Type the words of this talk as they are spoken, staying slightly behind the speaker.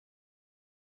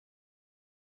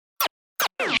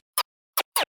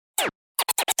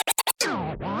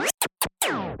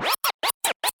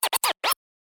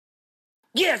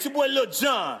Yeah, it's your boy Lil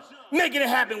Jon, making it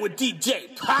happen with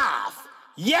DJ Puff.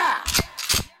 Yeah.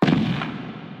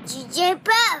 DJ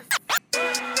Puff.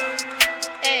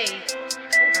 Hey,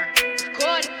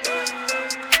 record it.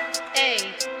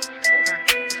 Hey,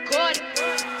 record it.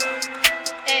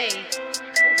 Hey,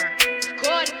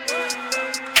 record it.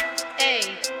 Hey,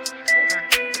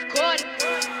 record it.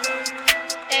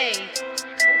 Hey,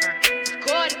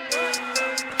 record it.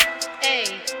 Hey,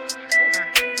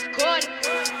 record it.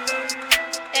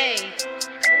 Hey,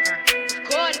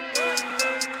 record it.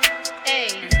 Hey,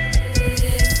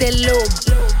 that little.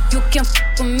 You can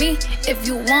f with me if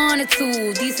you wanted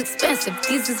to. These expensive,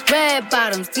 these is red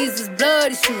bottoms, these is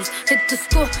bloody shoes. Hit the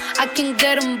school, I can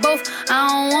get them both, I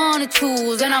don't wanna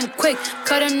choose. And I'm quick,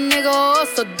 cut a nigga off,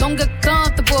 so don't get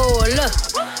comfortable. Look,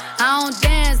 I don't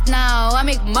dance now, I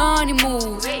make money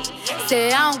move.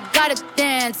 Say I don't gotta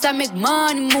dance, I make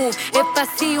money move. If I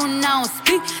see you now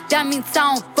speak, that means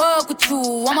I don't fuck with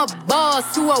you. I'm a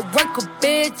boss, you a worker,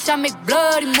 bitch, I make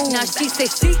bloody moves. Now she say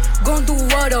she gon' do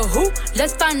what or who?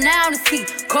 Let's find out and see.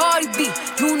 Cardi B,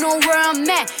 you know where I'm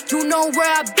at, you know where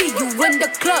I be. You in the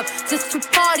club just to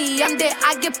party, I'm there,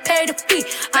 I get paid a fee.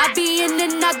 I be in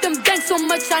and out them banks so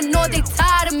much, I know they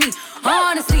tired of me.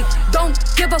 Honestly, don't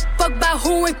give a fuck about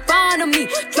who in front of me.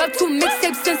 Drop 2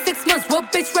 mixtapes in 6 months,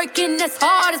 what bitch working as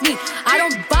hard as me? I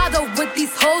don't bother with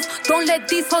these hoes, don't let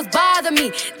these hoes bother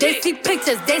me. They see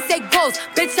pictures, they say ghosts,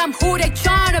 bitch I'm who they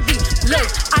tryna be. Look,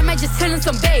 I might just chill in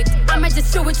some babe, I might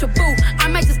just chill with your boo, I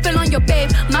might just spill on your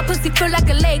babe. My pussy feel like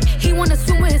a lake, he wanna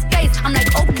swim with his face. I'm like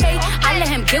okay, I let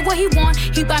him get what he want.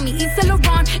 He buy me East Saint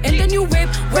Laurent and the new whip,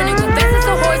 running with fast as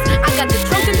a horse. I got the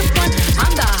trunk in the front,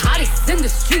 I'm the hottest in the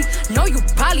street. Know you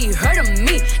probably heard of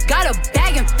me. Got a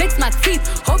bag and fix my teeth.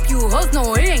 Hope you hoes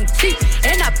know it ain't cheap.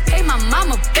 And I pay my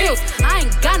mama bills. I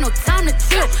ain't got no time to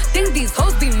chill. Think these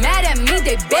hoes be mad at me.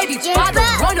 They baby father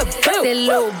run a bill. That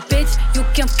little bitch, you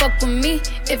can fuck with me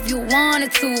if you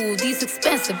wanted to. These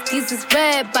expensive, these is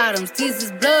red bottoms, these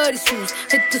is bloody shoes.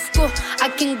 Hit the school, I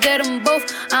can get them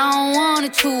both, I don't wanna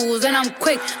choose. And I'm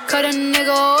quick, cut a nigga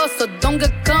off, so don't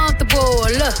get comfortable.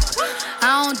 Look,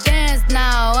 I don't dance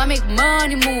now, I make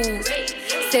money move.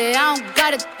 Say I don't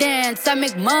gotta dance, I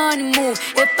make money move.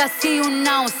 If I see you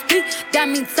now speak, that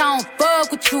means I don't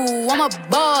fuck with you. I'm a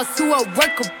boss, you a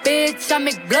worker, bitch, I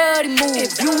make bloody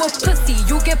moves. If you a pussy,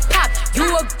 you get popped. You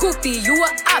a goofy, you a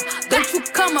op. Don't you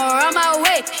come around my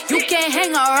way, you can't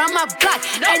hang around my block.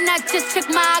 And I just check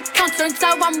my account, turns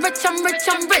out I'm rich, I'm rich,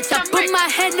 I'm rich. I put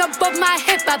my hand above my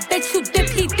hip, I bet you dip,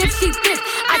 he dip, she dip.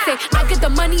 I say, I get the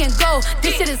money and go,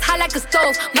 this shit is hot like a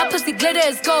stove. My pussy glitter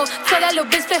is gold, tell that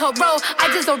little bitch play her role. I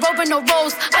just a rope and no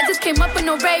rolls, I just came up in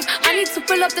no rave. I need to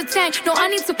fill up the tank, no I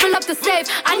need to fill up the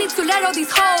safe. I need to let all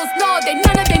these hoes know they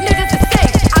none of they niggas is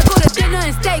safe. I go to dinner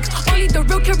and steak, only the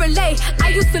real can relate. I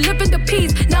used to live in the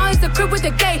peace, now it's the crib with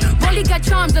the gay. Rolly got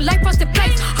charms, the life frosted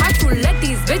flakes. Hard to let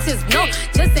these bitches know,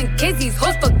 just in case these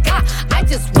hoes forgot. I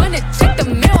just wanna check the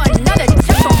mail, another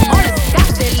check from all the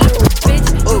stocks. That little bitch,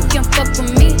 you can fuck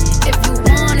with me if you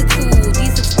wanted to.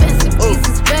 These expensive, these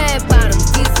is red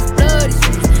bottoms, these is bloody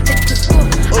shoes. Hit the school,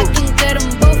 I can get them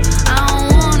both, I don't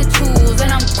wanna choose.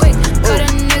 And I'm quick, cut a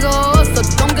nigga off, so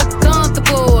don't get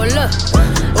comfortable. Look,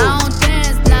 I don't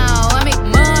dance now, I make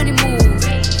money move.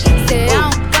 Say I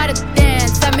don't gotta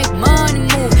dance, I make money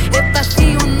move. If I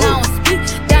see you now speak,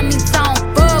 that means I don't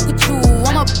fuck with you.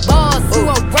 I'm a boss, you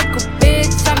a worker,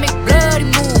 bitch, I make bloody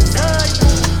moves.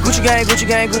 Gucci gang, Gucci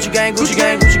gang, Gucci gang, Gucci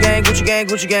gang, Gucci gang, Gucci gang,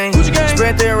 Gucci gang, Gucci gang.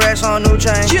 Spread their racks on new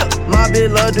chain. My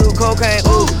bitch love do cocaine.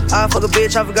 Ooh, I fuck a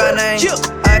bitch, I forgot name.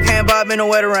 I can't bob in the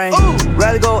weather rain.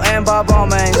 Rather go and bob all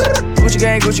mains. Gucci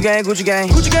gang, Gucci gang, Gucci gang,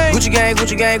 Gucci gang, Gucci gang,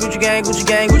 Gucci gang, Gucci gang, Gucci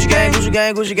gang, Gucci gang, Gucci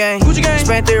gang, Gucci gang, Gucci gang.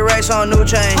 Spent 3 racks on new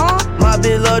chain. My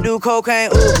bitch love do cocaine.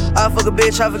 Ooh, I fuck a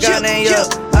bitch, I forgot name. Yeah,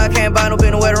 I can't buy no bitch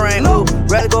in the weather rain. Ooh,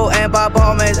 rather go and bob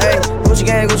all mains. Ayy, Gucci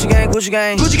gang, Gucci gang, Gucci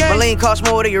gang, Gucci gang. My lean cost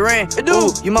more than your rent.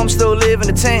 Ooh, your mom still live in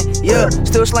the tent. Yeah,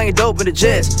 still slanging dope in the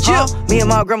jets. Me and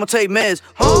my grandma take meds.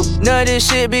 Ooh, none of this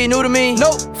shit be new to me.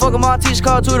 Nope. Fuck my teacher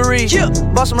called tutory.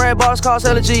 Bought some red bottles, cost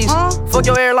allergies. Fuck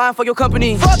your airline, fuck your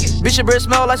company. Fuck it. Bitch, your breath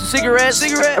smell like some cigarettes.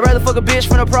 I'd rather fuck a bitch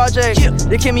from the project.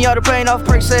 They kick me out the plane off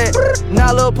perk set.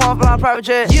 Now Lil Pump flying private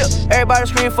jet. Everybody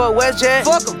scream for WestJet.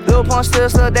 Fuck em. Lil Pump still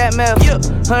that meth.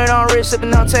 100 on wrist,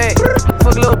 sipping on tech.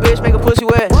 Fuck a little bitch, make a pussy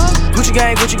wet. Gucci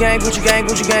gang, Gucci gang, Gucci gang,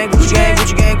 Gucci gang, Gucci gang,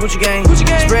 Gucci gang, Gucci gang, Gucci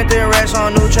gang. Spread their racks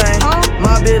on new chain.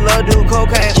 My bitch love do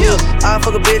cocaine. I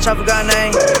fuck a bitch, I forgot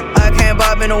name. I can't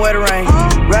bob in the wetter rain.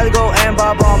 Rather go and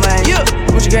bob all man.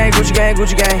 Gucci gang, Gucci gang,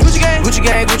 Gucci gang, Gucci gang, Gucci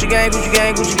gang, Gucci gang, Gucci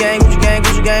gang, Gucci gang, Gucci gang,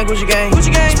 Gucci gang, Gucci gang,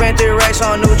 Gucci gang. Spent 3 racks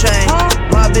on new chain.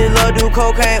 My bitch love do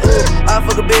cocaine. I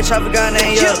fuck a bitch, I forgot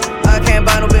name. I can't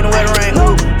buy no bin in the wetter rain.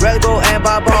 Rather go and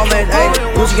bob all man.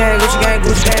 Gucci gang, Gucci gang,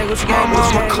 Gucci gang, Gucci gang,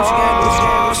 Gucci gang, Gucci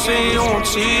gang. See you on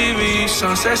TV,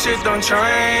 sunset shit done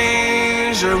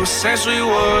changed. Ever since we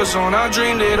was on, I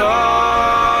dreamed it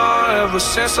all. Ever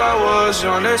since I was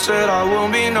young, they said I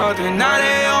won't be nothing. Now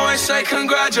they always say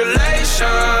congratulations.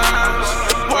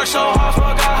 Worked so hard,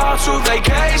 forgot how to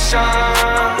vacation.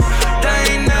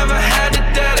 They ain't never had the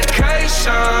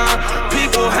dedication.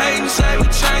 People hating, say we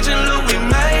changing, look, we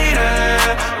made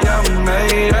it. Yeah, we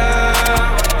made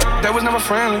it. They was never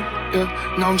friendly, yeah.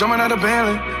 Now I'm jumping out of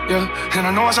Bentley, yeah. And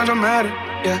I know I sound dramatic,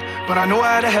 yeah. But I know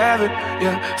I had to have it,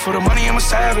 yeah. For the money, I'm a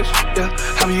savage, yeah.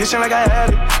 I be itching like I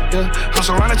had it, yeah. I'm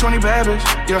surrounded 20 bad bitches,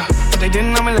 yeah. But they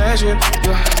didn't know me last year,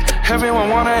 yeah. Everyone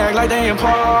wanna act like they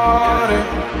important,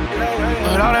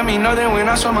 but all that mean nothing when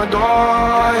I saw my door,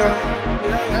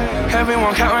 yeah.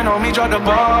 Everyone counting on me, drop the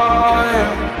ball,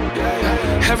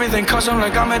 yeah. Everything custom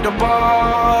like I'm at the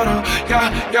bottom,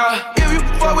 yeah, yeah. If you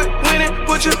fuck with winning,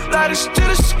 put your lighters to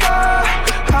the sky.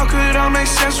 How could I make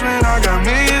sense when I got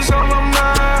millions on my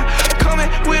mind? Coming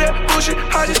with that bullshit,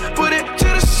 I just put it to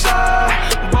the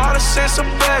side. Bought a sense of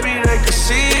baby, they could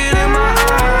see it in my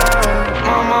eyes.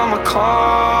 My mama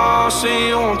called, see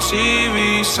you on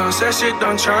TV. Sunset shit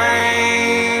done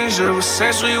changed. Ever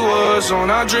since we was on,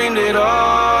 I dreamed it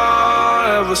all.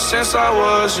 Ever since I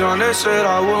was young, they said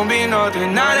I won't be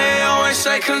nothing. Now they always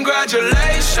say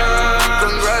congratulations.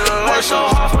 Worked so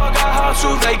hard, forgot how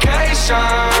to vacation.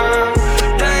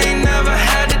 They ain't never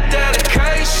had the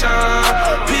dedication.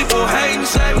 People hating,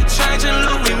 say we changing,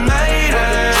 look, we made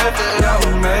it. Yeah,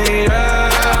 we made it.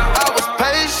 I was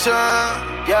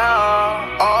patient,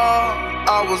 yeah. Oh,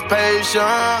 I was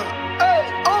patient.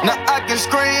 Now I can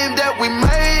scream that we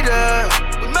made it.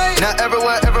 Now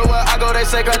everywhere I go, they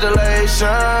say congratulations.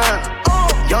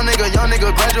 Young nigga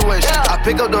graduation. I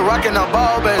pick up the rock and I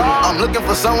ball, baby. I'm looking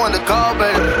for someone to call,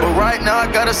 baby. But right now I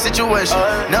got a situation.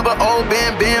 Never old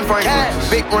Ben Franklin.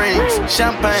 Big rings,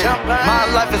 champagne. My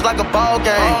life is like a ball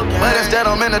game, but instead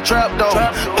I'm in a trap though.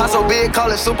 Pop so big, call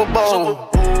it Super Bowl.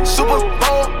 Super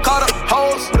Bowl, call the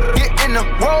hoes, get in the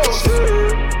rolls.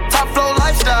 Top flow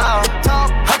lifestyle,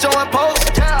 Huncho and Post.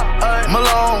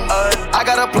 Malone, I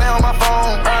got a play on my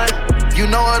phone. You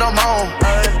know what I'm on.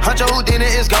 Huncho who did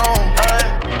it is gone.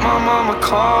 My mama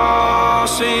called,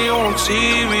 see you on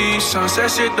TV. Sunset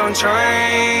shit done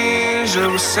changed.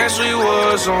 Ever since we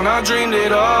was on, I dreamed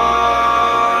it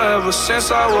all. Ever since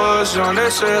I was young, they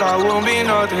said I won't be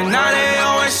nothing. Now they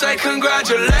always say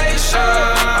congratulations.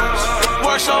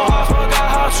 Worked so hard, forgot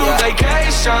how to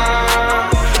vacation.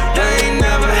 They ain't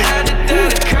never had the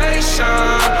dedication.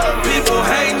 People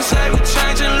hating, say we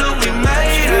changing, look, we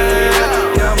made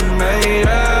it. Yeah, we made it.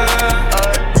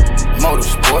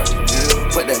 Motorsport,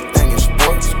 put that thing in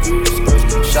sports.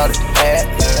 Shout it bad,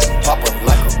 pop up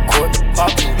like a court.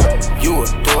 You a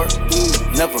dork,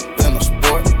 never been a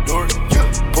sport.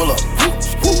 Pull up,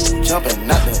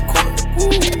 jumping out the court.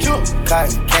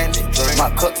 Cotton candy, my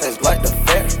cup tastes like the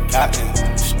fair.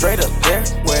 Straight up there,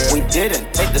 where we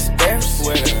didn't take the stairs.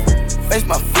 Face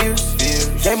my fears,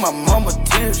 gave my mama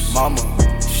tears.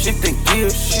 Shifting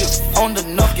gears, on the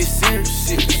nuff get serious.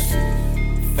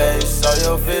 Face all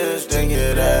your fears, then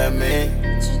get at me.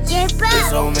 There's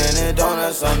so many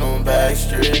donuts on them back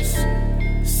streets.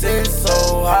 Sit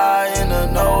so high in the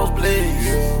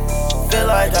nosebleeds. Feel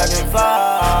like I can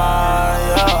fly,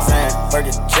 yeah. Saying,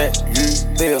 Burger check,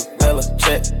 Bill, Bella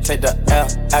check. Take the L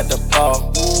at the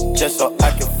ball, just so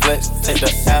I can flex. Take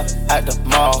the L at the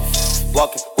mall,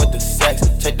 walking with the sex.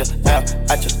 Take the L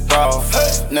at your bra,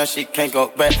 now she can't go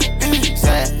back.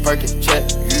 Saying, Burger check,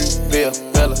 Bill,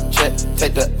 Bella check.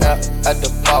 Take the L at the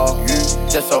ball,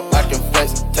 just so I can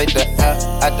flex. Take the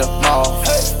L at the mall,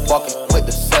 walking with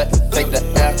the sex. Take the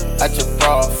L at your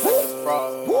bra.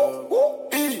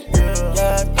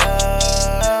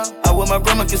 I wish my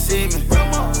grandma could see me.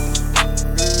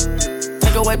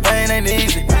 Take away pain ain't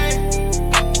easy.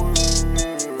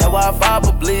 That's why I vibe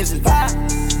for bleeding.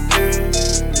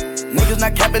 Niggas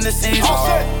not capping the season.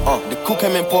 The coupe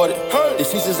came imported. The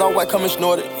seasons all white, coming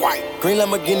snorted. Green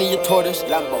Lamborghini, your tortoise.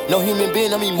 No human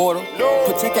being, I'm immortal.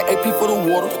 Protect an AP for the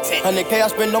water. 100K I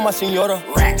spend on my senora.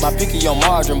 My picky on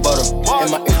margarine butter. And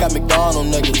my ink got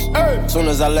McDonald's niggas. Soon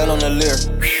as I land on the lyre,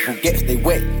 who gets they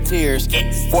wet tears.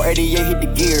 488 hit the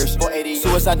gears.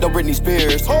 suicide, don't Britney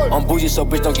Spears. I'm bougie, so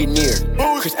bitch don't get near.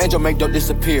 Chris Angel make dope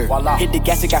disappear. Hit the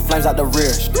gas, it got flames out the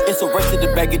rear. It's a race to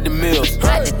the back, get the mills.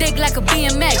 Ride the dick like a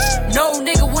BMX. No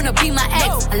nigga wanna be my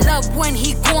ex. I love when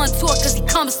he go on tour, cause he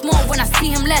comes small. When I see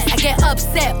him less, I get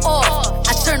upset off.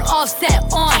 I turn offset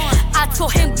on. I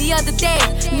told him the other day,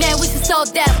 man, we should sell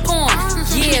that porn.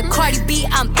 Yeah, Cardi B,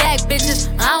 I'm back, bitches.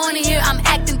 I wanna hear I'm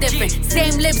acting different.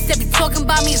 Same lips that be talking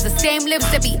about me is the same lips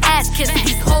that be ass kissing.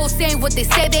 These hoes saying what they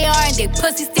say they are and they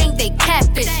pussies think they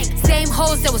catfishing. Same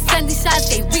hoes that was sending shots,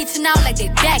 they reaching out like they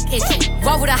back itching.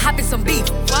 Why would I hop in some beef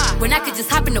when I could just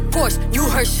hop in the Porsche? You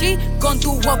heard she gon'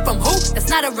 do what from who? That's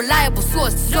not a reliable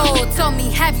source. So tell me,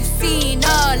 have you seen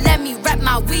her? Let me wrap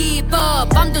my weave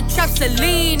up. I'm the trap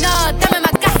Selena. Dame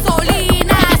my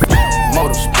gasolina.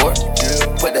 Motorsport,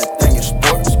 put that thing in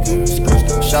sports.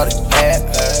 Shout it bad,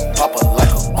 pop it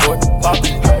like a court.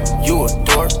 You a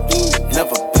dork,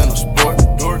 never been a sport.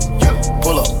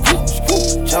 Pull up,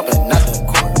 jumping out the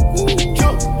court.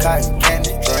 Cotton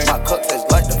candy, my cup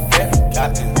tastes like the fair.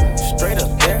 Straight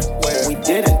up there, we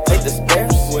didn't take the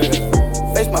stairs.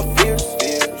 Face my fears,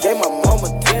 gave my mama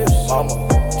tears.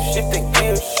 Shifting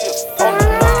gears, on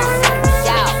the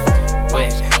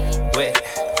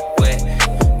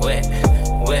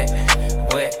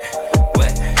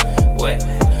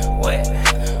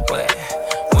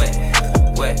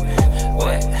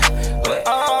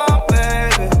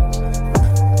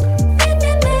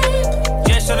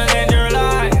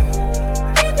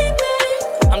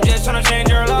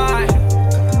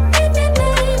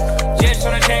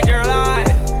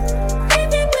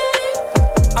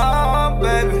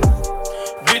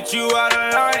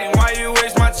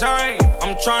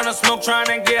Tryna smoke,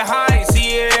 tryna get high,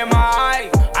 see it in my eye.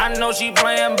 I know she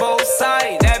playing both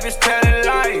sides, that bitch telling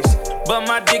lies. But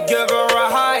my dick give her a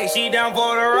high, she down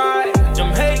for the ride.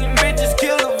 Them hating bitches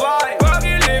kill the vibe, fuck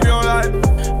you live your life.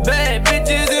 Bad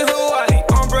bitches in Hawaii,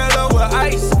 umbrella with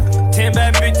ice. 10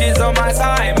 bad bitches on my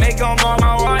side, make them all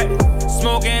my wife.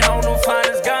 Smoking on the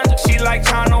finest ganja, she like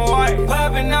China White.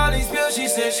 Popping all these pills, she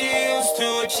said she used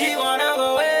to it. She wanna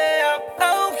go way up.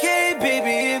 Okay,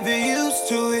 baby, if you're used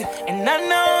to it. And I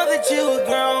know that you a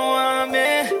grown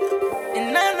woman.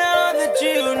 And I know that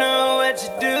you know what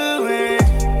you're doing.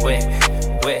 Wet,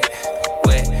 wet,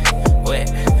 wet, wet,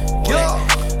 wet,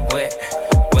 wet,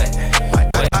 wet,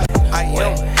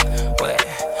 wet,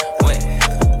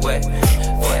 wet,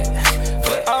 wet,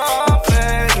 wet. Oh,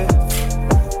 baby.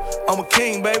 I'm a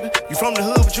king, baby. You from the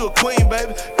hood, but you a queen,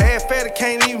 baby. Ass fatty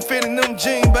can't even fit in them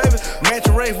jeans, baby.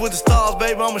 Matching race with the stars,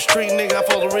 baby. I'm a street nigga. I'm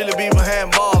supposed to really be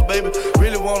behind bars, baby.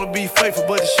 Really wanna be faithful,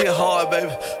 but this shit hard,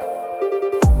 baby.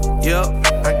 Yup,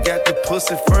 I got the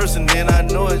pussy first, and then I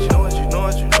know it.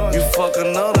 You fuck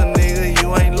another nigga,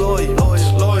 you ain't loyal.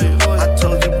 I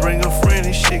told you bring a friend,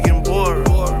 this shit getting bored.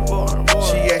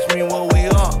 She asked me what we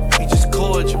are, we just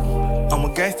cordial. I'm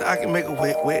a gangster, I can make a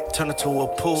wet, turn it to a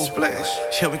pool. Splash.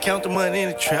 She help me count the money in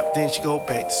the trap, then she go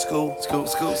back to school. If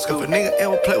a nigga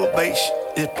ever play with bait,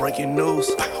 it's breaking news.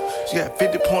 She got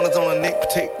 50 pointers on her neck,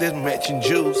 protect this matching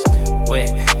jewels. Wet,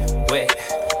 wet,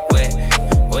 wet,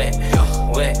 wet,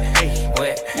 wet, wet,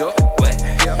 wet,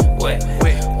 wet,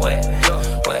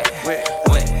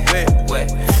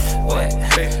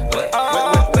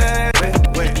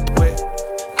 wet,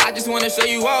 I just wanna show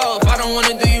you off, I don't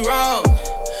wanna do you wrong.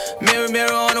 Mirror,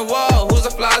 mirror on the wall, who's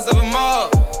the flies of them all?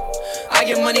 I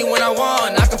get money when I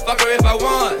want, I can fuck her if I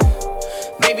want.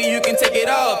 Maybe you can take it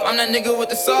off, I'm that nigga with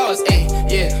the sauce. Ay,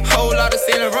 yeah, whole lot of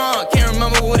Saint Laurent, can't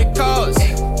remember what it costs.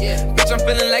 Bitch, I'm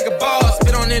feeling like a boss,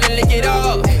 spit on it and lick it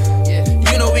off.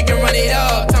 You know we can run it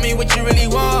up, tell me what you really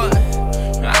want.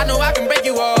 I know I can break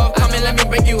you off, come and let me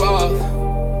break you off.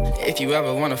 If you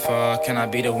ever wanna fall, can I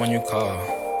be the one you call?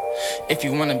 If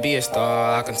you wanna be a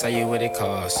star, I can tell you what it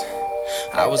costs.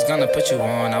 I was gonna put you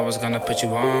on, I was gonna put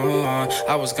you on.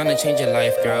 I was gonna change your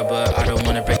life, girl, but I don't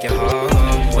wanna break your heart.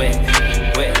 Wait,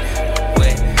 wait,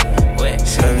 wait, wait, wait,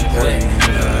 wait,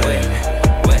 wait,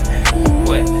 wait,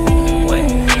 wait,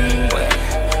 wait,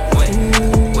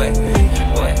 wait,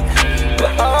 wait.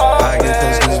 I get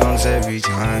those goosebumps every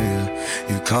time, yeah.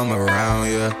 You come around,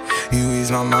 yeah. You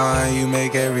ease my mind, you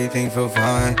make everything feel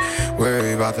fine.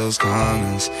 Worry about those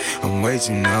comments, I'm way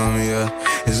too numb, yeah.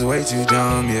 It's way too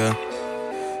dumb, yeah.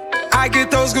 I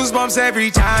get those goosebumps every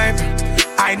time.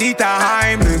 I need the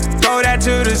Heimlich, throw that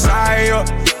to the side, yeah.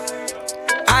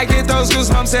 I get those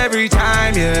goosebumps every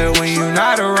time, yeah. When you're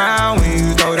not around, when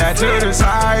you throw that to the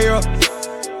side,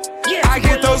 yeah. I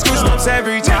get those goosebumps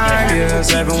every time, yeah.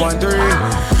 713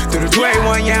 through the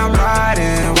 281, yeah, I'm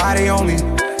riding. Why they on me?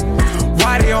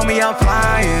 Why they on me? I'm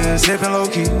flying, sipping low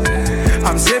key.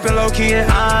 I'm sipping low key in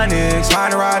Onyx,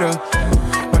 find a rider.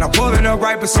 when I'm pulling up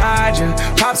right beside you.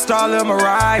 Pop star Lil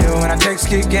Mariah when I text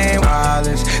kick game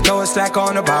wireless. Throw a stack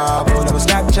on the Bible, never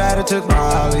Snapchat or took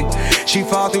Molly. She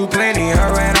fall through plenty,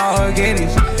 her and all her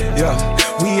guineas. Yeah,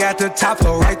 we at the top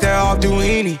floor right there off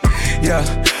Duini. Yeah,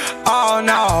 oh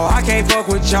no, I can't fuck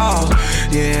with y'all.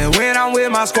 Yeah, when I'm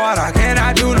with my squad, I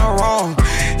cannot do no wrong.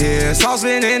 Yeah,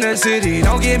 saucemen in the city,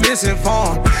 don't get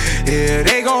misinformed. Yeah,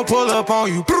 they gon' pull up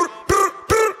on you.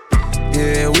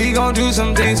 Yeah, we gon' do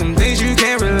some things you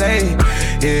can't relate.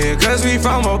 Yeah, cause we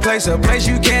from a place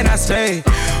you cannot stay.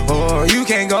 Or you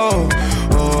can't go,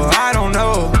 or I don't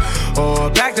know. Or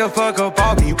back the fuck up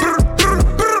off me.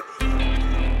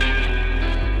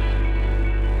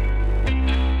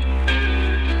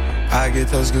 I get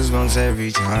those goosebumps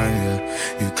every time,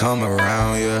 yeah. You come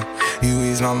around, yeah. You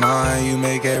ease my mind, you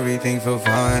make everything feel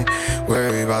fine.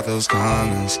 Worry about those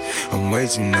comments, I'm way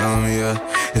too numb, yeah.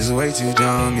 It's way too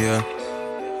dumb, yeah.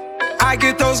 I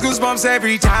get those goosebumps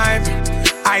every time.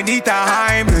 I need the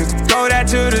Heimlich, throw that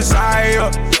to the side,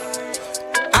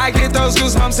 yeah. I get those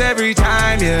goosebumps every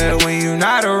time, yeah. When you're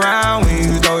not around, when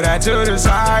you throw that to the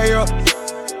side, yeah.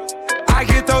 I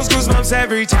get those goosebumps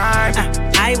every time.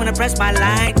 I wanna press my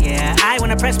line, yeah. I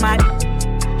wanna press my.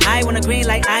 I wanna green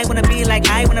like I wanna be like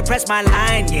I wanna press my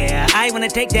line, yeah. I wanna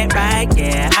take that ride,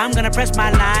 yeah. I'm gonna press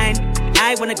my line.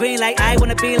 I wanna green like I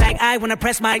wanna be like I wanna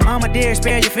press my. Mama dear,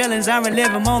 spare your feelings. I'm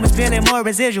reliving moments, feeling more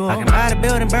residual. I can buy the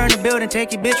building, burn the building,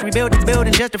 take your bitch, rebuild the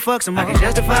building just to fuck some more. I can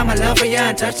justify my love for you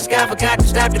and touch the sky, forgot to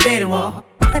stop debating war.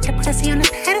 Put the pussy on the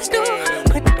pedestal,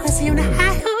 put the pussy on the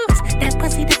high hooks. That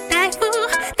pussy to die for.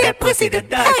 That pussy to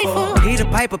die for. Peter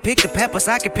Piper, pick the peppers.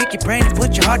 I can pick your brain and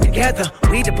put your heart together.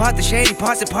 We depart the shady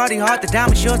parts and party hard. The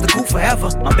diamond shows the cool forever.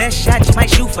 My best shot, you might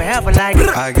shoot forever. Like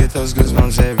I get those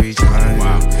goosebumps every time.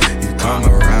 Wow. You come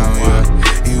around, yeah.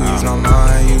 You ease my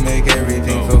mind, you make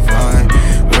everything feel fine.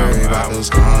 Worry about those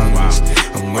comments.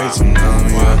 I'm way too numb,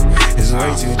 yeah. It's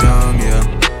way too dumb,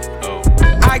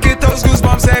 yeah. I get those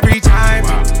goosebumps every time.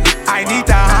 I need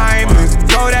the Heimlich,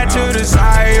 throw that to the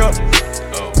side, yeah.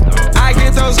 I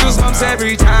get those goosebumps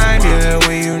every time, yeah.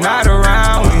 When you're not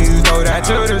around, when you throw that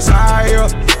to the side,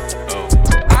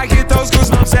 yeah. I get those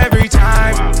goosebumps every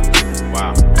time.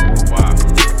 Wow, wow,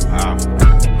 wow,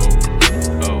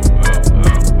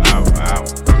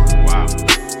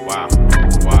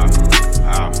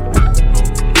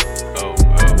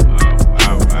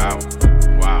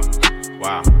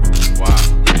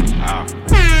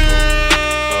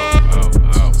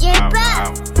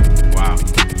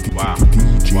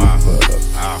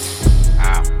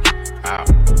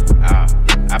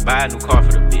 I buy a new car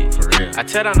for the bitch, for real. I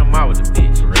tear down the mall with the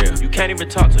bitch, for real. You can't even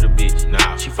talk to the bitch,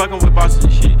 nah. She fucking with bosses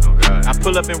and shit, oh god. I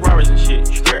pull up in Rarers and shit,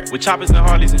 straight. With choppers and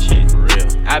Harleys and shit, for real.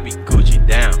 I be Gucci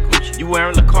down, Gucci. You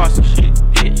wearing Lacoste and shit,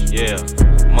 bitch, yeah.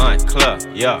 Montclair,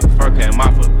 yeah. Fur came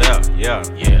off a belt, yeah,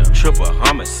 yeah. Triple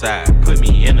homicide, put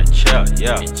me in a chair,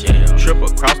 yeah. In jail.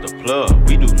 Triple across the plug,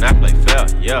 we do not play fair,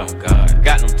 yeah. Oh god.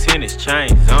 Got them tennis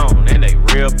chains on, and they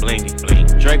real blingy, bling.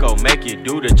 Draco make you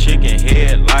do the chicken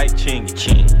head like chingy,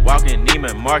 ching. Walking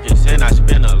Neiman Marcus, and I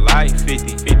spend a life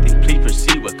 50-50. Please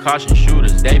proceed with caution,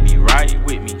 shooters, they be right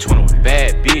with me. 21.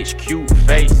 Bad bitch, cute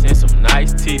face, and some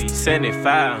nice titties.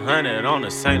 7500 on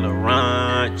a Saint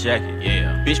Laurent jacket,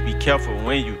 yeah. Bitch, be careful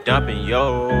when you dumping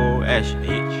your action,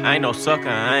 bitch. I ain't no sucker,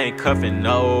 I ain't cuffing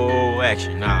no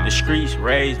action. Nah. The streets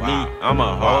raised me, I'm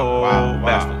a whole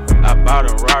bastard. I bought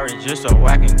a Rari just so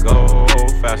I can go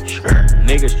faster.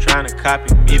 Niggas tryna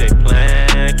copy me, they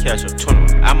playin' catch up.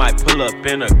 21. I might pull up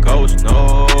in a ghost,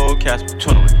 no Casper.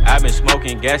 21. I been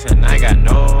smoking gas and I got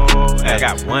no ass. I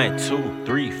got 1, 2,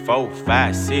 3, 4,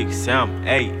 5, 6, 7,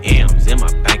 8 M's in my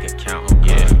bank account.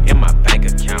 Yeah, in my bank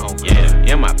account. Yeah,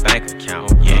 in my bank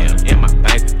account. Yeah, in my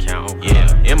bank account.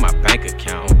 Yeah, in my bank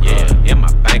account. Yeah, in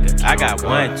my bank account. I got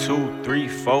 1, 2, 3,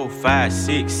 4, 5,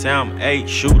 6, 7, 8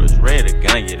 shooters ready to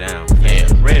gun you down. Yeah,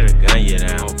 ready to gun you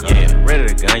down. Yeah,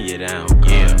 ready to gun you down.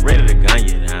 Yeah, ready to gun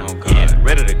you down. Yeah,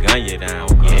 ready to gun you down.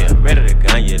 Yeah, ready to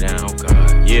gun you down.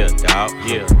 Yeah, dawg.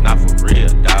 Yeah, not for real,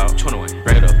 dawg. 21.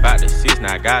 Right up out the 6,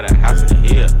 now I got a house in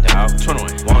the hill, dawg.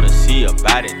 21. Wanna see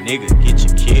about it, nigga, get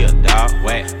you killed, dawg.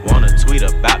 Whack. Wanna tweet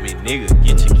about me, nigga,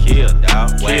 get you killed,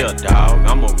 dawg. Kill, dawg.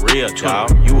 I'm a real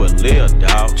dawg. You a lil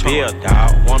dawg. Bill,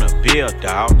 dawg. Wanna build,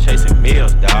 dawg. Chasing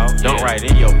meals, dawg. Don't write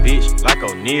in your bitch like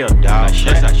O'Neal, dawg.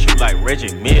 Shots I shoot like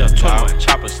Reggie Mills, dawg.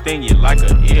 Chopper sting you like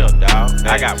a eel, dawg.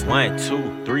 I got 1,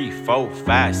 2, 3, 4,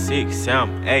 5, 6,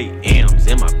 7, 8 M's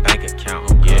in my bank account.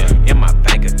 Yeah, in my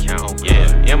bank account.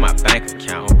 Yeah, in my bank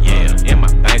account. Yeah, in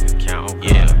my bank account.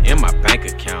 Yeah, in my bank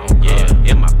account.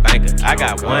 Yeah, in my bank account. I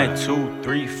got 1, 2,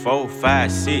 3, 4,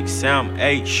 5, 6, 7,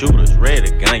 8 shooters ready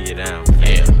to gun you down.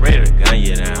 Yeah, ready to gun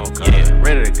you down. Yeah,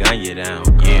 ready to gun you down.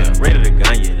 Yeah, ready to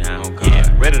gun you down. Yeah,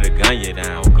 ready to gun you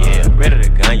down. Yeah, ready to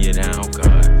gun you down.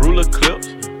 Ruler clips.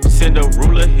 Send a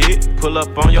ruler hit, pull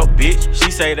up on your bitch.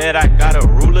 She say that I got a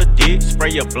ruler dick.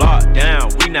 Spray your block down,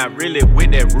 we not really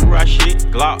with that rura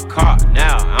shit. Glock caught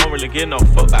now, I don't really give no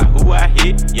fuck about who I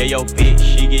hit. Yeah, yo bitch,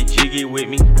 she get jiggy with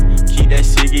me. Keep that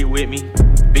ciggy with me.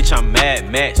 Bitch, I'm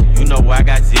Mad Max, you know I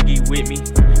got Ziggy with me.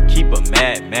 Keep a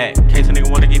Mad Max, in case a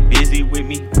nigga wanna get busy with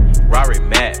me. Rory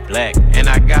Matt Black, and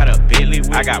I got a Bentley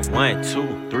with I got 1,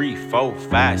 2, 3, 4,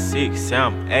 5, 6,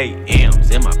 7, 8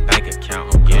 M's in my bank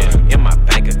account. Yeah, in my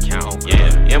bank account.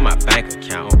 Yeah, in my bank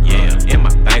account. Yeah, in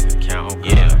my bank account.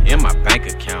 Yeah, in my bank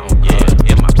account.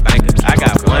 Yeah, in my bank account. I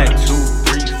got 1, 2,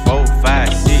 3, 4,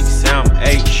 5, 6, 7,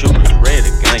 8 shooters ready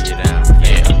to gun you down.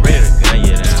 Yeah, ready to gun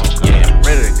you down. Yeah,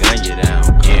 ready to gun you down.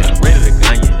 Yeah, ready to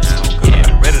gun you down. Yeah,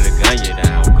 ready to gun you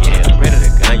down. Yeah, ready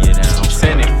to gun you down.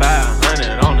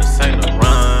 7500 on the Saint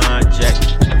Laurent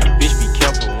jacket. Bitch, be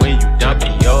careful when you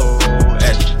dumping your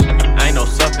action. I ain't no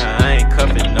sucker, I ain't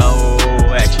cuffing no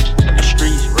action. The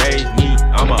streets raised me,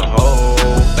 I'm a whole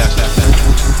back.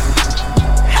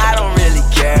 I don't really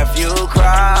care if you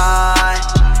cry.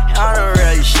 I don't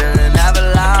really shouldn't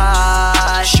ever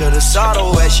lie. Should've saw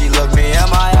the way she looked me in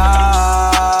my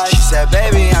eyes. She said,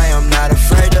 baby, I am not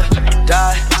afraid to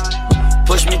die.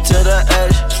 Push me to the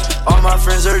edge, all my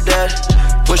friends are dead.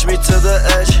 Push me to the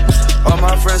edge, all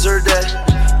my friends are dead.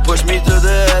 Push me to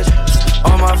the edge,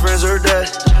 all my friends are dead.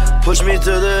 Push me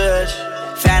to the edge.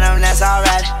 Phantom, that's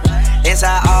alright.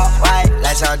 Inside all white,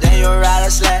 like something you ride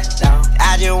a sled down.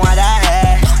 I just want that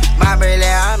head. My brilliant,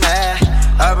 I'm mad.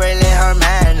 Her brilliant, her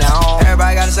man, no.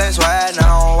 Everybody got the same swag, no.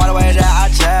 All the way that I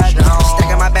chat, no.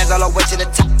 Stacking my bands all the way to the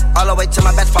top, all the way to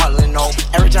my bed falling, no.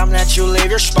 Every time that you leave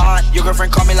your spot, your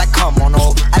girlfriend call me like, come on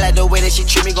over. I like the way that she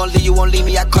treat me, gon' leave you, won't leave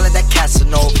me. I call it that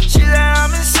Casanova. She said I'm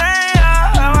insane,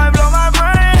 yeah. I might blow my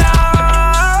brain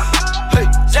out. Hey,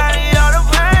 Johnny on the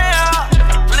brain out.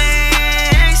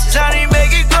 Please, Johnny, make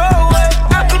it go away.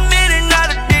 I'm committed, not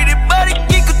addicted, but it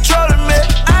keep controlling me.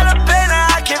 I done pain,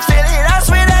 I can feel it. I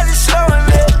swear that it's slowing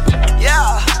me.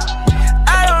 Yeah,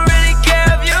 I don't really care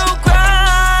if you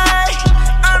cry.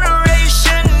 I'm the race,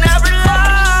 should never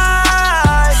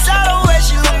lie. Saw the way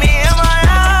she looked me in my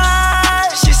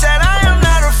eyes. She said I am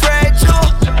not afraid to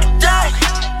die.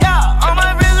 Yeah, all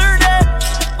my friends are dead.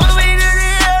 Put me to the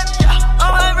edge. Yeah,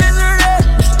 all my friends are dead.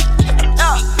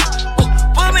 Yeah,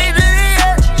 put me to the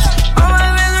edge. All my friends are dead. Yeah, all my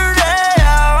friends are dead.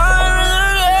 Yeah.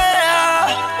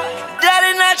 That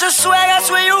is not your swag, I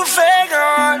swear you fake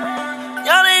on.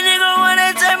 Y'all ain't nigga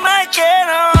wanna take my kid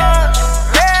on.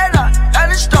 Red on, got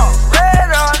the stone,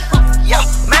 red on. Yeah,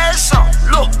 mask on,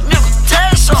 look, nigga,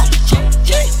 taste on.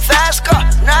 Fast car,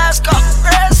 nice car,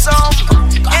 red song.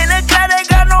 In the car, they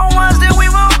got no ones that we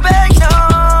won't beg no.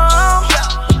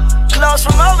 Clothes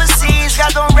from overseas,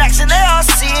 got them racks and they all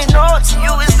see it. No, to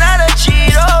you it's not a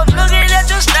cheat, oh. Looking at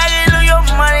your snagging, look your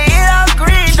money, it all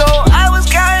green, though. I was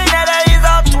counting that it's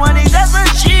all 20s, that's a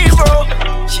G, bro.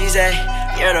 She say,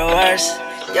 you're the worst,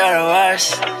 you're the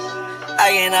worst.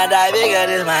 I cannot die bigger,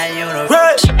 this my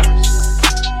universe.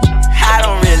 I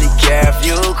don't really care if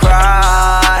you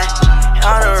cry.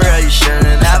 I don't really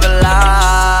shouldn't ever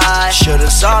lie.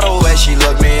 Should've saw the way she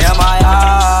looked me in my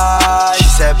eyes. She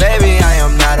said, baby, I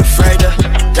am not afraid to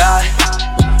die.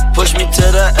 Push me to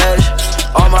the edge,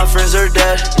 all my friends are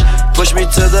dead. Push me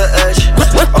to the edge,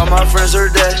 all my friends are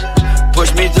dead.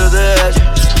 Push me to the edge,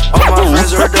 all my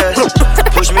friends are dead.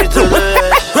 Push me to the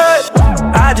edge.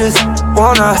 I just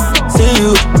wanna see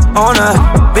you on a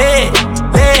bed,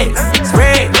 legs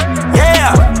spread,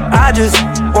 yeah. I just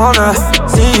wanna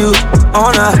see you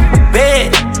on a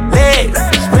bed, legs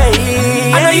spread.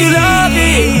 I know you love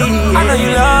it, I know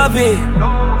you love it.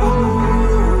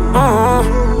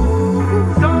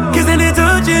 Kissing it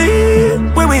to G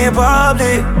when we in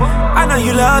public. I know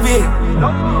you love it.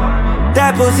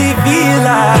 That pussy feel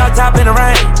like drop top in the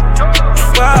rain.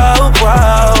 Whoa,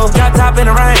 whoa, drop top in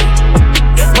the rain.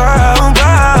 Whoa,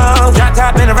 whoa, drop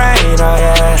top in the rain, oh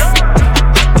yeah.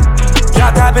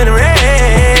 Drop top in the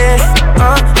rain,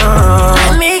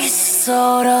 I make it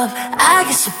sold up, I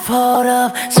get support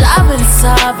up. Shop in the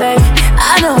top, baby,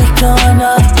 I know we going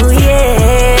up. Oh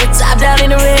yeah, top down in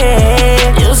the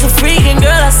red. You so freaking girl,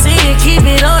 I see it. Keep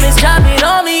it on this, drop it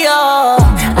on me, oh.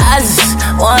 I just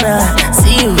wanna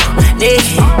see you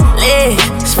naked, legs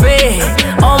spread,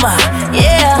 oh my,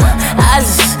 yeah. I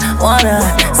just wanna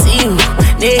see you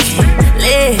naked,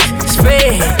 legs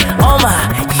spread, oh my,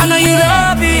 yeah. I know you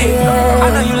love it, I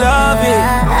know you love it.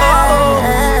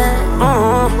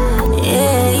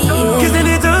 Yeah, yeah.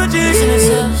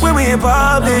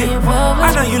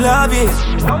 obvious.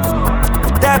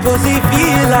 That pussy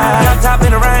feel like drop top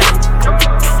in the rain.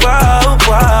 Whoa,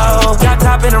 whoa, drop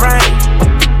top in the rain.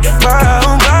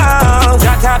 Whoa, whoa,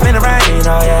 drop top in the rain.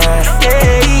 Oh yeah,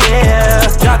 yeah,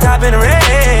 yeah. Drop top in the rain.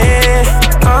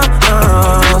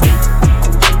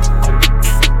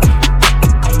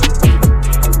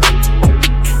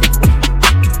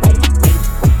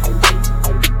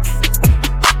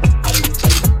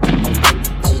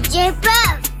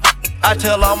 I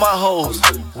tell all my hoes,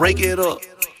 rake it up,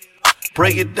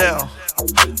 break it down,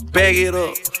 bag it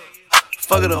up,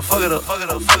 fuck it up, fuck it up, fuck it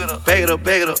up, fuck it up, bag it up,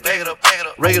 bag it up, bag it up, bag it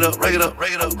up, rake it up, rake it up,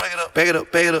 rake it up, rake it up, bag it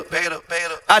up, bag it up, bag it up, bag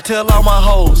it up. I tell all my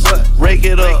hoes, rake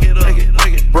it up,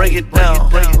 break it down,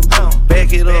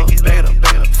 bag it up,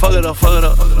 fuck it up, fuck it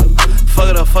up, fuck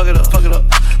it up, fuck it up, fuck it up.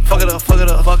 Fuck it up, fuck it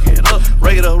up, fuck it up.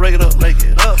 Rake it up, rake it up, rake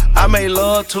it up. I made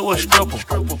love to a stripper.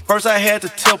 First I had to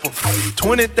tip her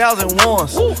 20,000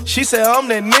 once. She said I'm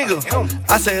that nigga.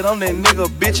 I said I'm that nigga,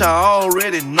 bitch. I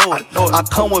already know it. I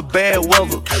come with bad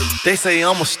weather. They say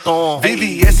I'm a storm.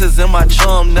 VVS is in my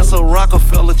chum. That's a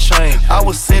Rockefeller chain. I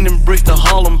was sending bricks to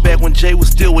Harlem back when Jay was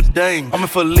still with Dame. I'm in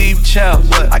for leave child.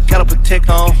 I got a protect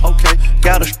on. Okay.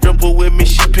 Got a stripper with me.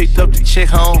 She picked up the check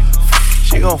home.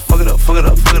 She gon' fuck it up, fuck it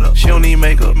up, fuck it up. She don't need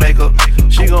makeup, makeup.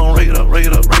 She gon' rake it up, rake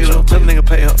it up, rake it up. Tell the nigga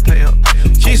pay up, pay up.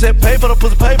 She said pay for the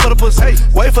pussy, pay for the pussy. Hey,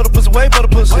 wait for the pussy, wait for the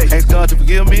pussy. Ask God to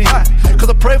forgive me, cause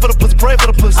I pray for the pussy, pray for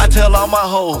the pussy. I tell all my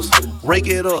hoes, rake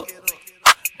it up,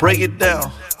 break it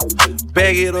down,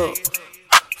 bag it up.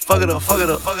 Fuck it up, fuck it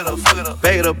up, fuck it up, fuck it up.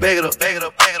 Bag it up, bag it up, bag it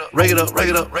up, bag it up. Rake it up, rake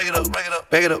it up, rake it up, rake it up.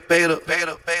 Bag it up, bag it up, bag it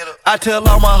up, bag it up. I tell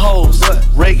all my hoes,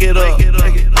 rake it up,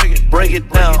 break it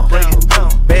down,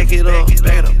 bag it up,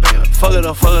 fuck it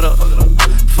up, fuck it up,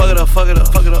 fuck it up, fuck it up,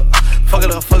 fuck it up, fuck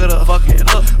it up, fuck it up, fuck it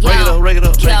up. Rake it up, rake it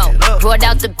up, rake it up. Brought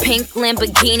out the pink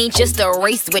Lamborghini just a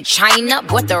race with China.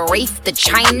 Bought the Wraith to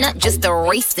China, just a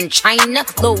race in China.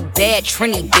 Little bad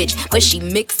Trini bitch, but she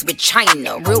mixed with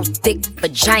China. Real thick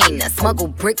vagina, smuggle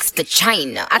bricks to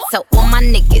China. I tell all my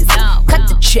niggas, cut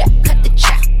the check,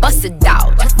 bust it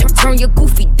out, turn your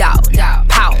goofy dog,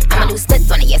 pow. I'ma do splits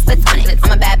on it, yeah, splits on it.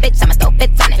 I'm a bad bitch, I'ma throw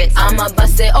fits on it. I'ma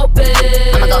bust it open,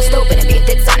 I'ma go stupid and be a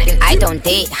tits on it. I don't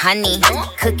date honey,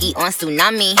 cookie on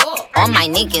tsunami. All my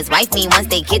niggas wife me once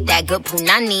they get that good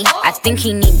punani. I think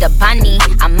he need a bunny,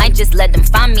 I might just let them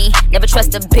find me. Never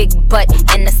trust a big butt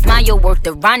and a smile worth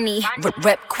the Ronnie.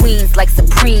 Rep queens like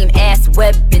Supreme, ass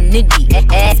Web and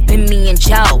Nitty. Ass been me and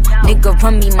Joe, nigga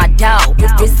run me my dough.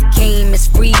 This game is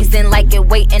freezing like it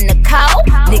waiting the cow.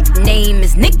 Nickname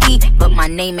is Nikki, but my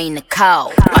name ain't a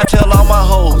cow. I tell all my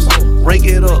hoes, rake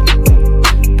it up,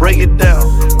 break it down,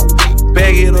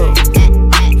 bag it up,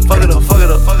 fuck it up, fuck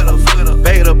it up, fuck it up, fuck it up,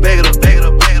 bag it up, bag it up, bag it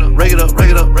up, bag it up, rake it up, rake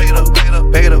it up, rake it up, bag it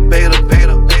up, bag it up, bag it up, bag it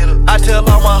up, bag it up. I tell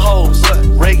all my hoes,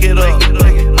 rake it up,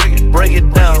 break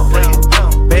it down,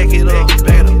 bag it up,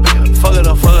 fuck it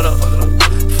up, fuck it up,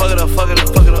 fuck it up, fuck it up,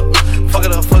 fuck it up, fuck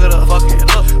it up, fuck it up, fuck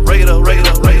it up, rake it up, rake it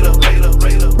up, rake it up, rake it up,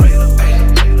 rake it up, rake it up.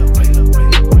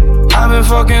 I've been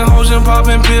fucking hoes and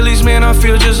popping pillies, man, I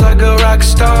feel just like a rock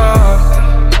star.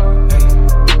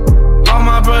 All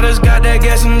my brothers got that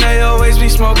gas and they always be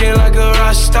smoking like a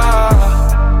rock star.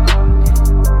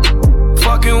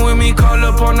 Fucking with me, call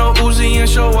up on no Uzi and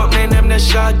show up, man, them the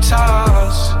shot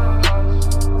toss.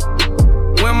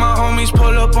 When my homies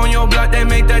pull up on your block, they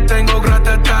make that thing go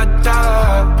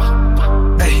grata-ta-ta.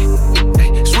 Ay,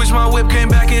 ay. Switch my whip, came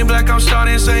back in black, I'm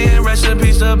starting saying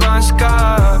recipes to Bon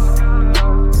Scott.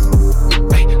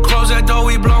 Close that door,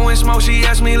 we blowing smoke. She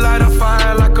asked me light a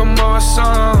fire like a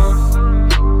Marsan.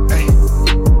 Hey.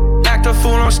 Act a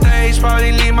fool on stage,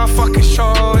 probably leave my fucking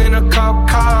show in a cop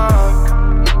car.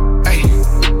 Hey.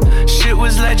 Shit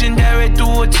was legendary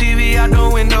through a TV out the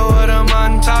window of the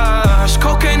montage.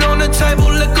 Cocaine on the table,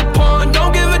 liquor porn,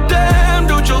 don't give a damn.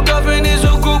 Dude, your girlfriend is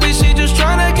a groupie, she just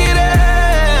tryna get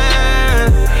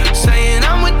in. Saying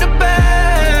I'm with the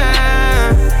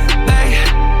band. Hey,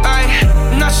 ay.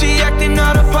 Now she acting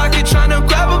out of pocket, tryna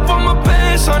grab up on my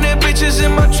pants. On their bitches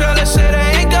in my trailer, say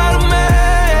they ain't got a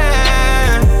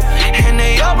man. And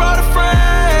they all brought a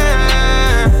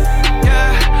friend.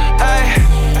 Yeah, ay.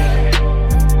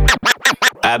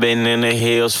 I've been in the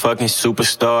hills, fucking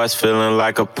superstars, feeling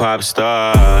like a pop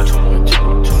star.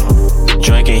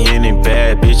 Drinking Henny,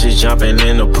 bad bitches jumping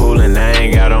in the pool, and I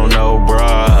ain't got on no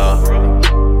bra.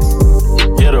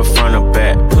 Hit her front or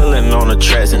back, pulling on the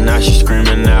tracks, and now she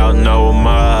screaming out no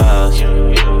more.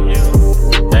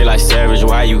 They like Savage,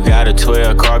 why you got a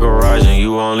 12-car garage and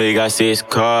you only got 6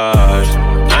 cars?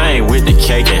 I ain't with the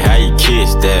cake and how you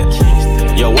kiss that.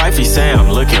 Your wifey say I'm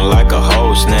looking like a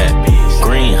whole snap.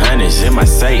 Green hundreds in my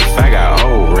safe, I got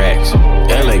old racks.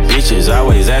 LA bitches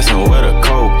always asking where the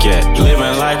coke at.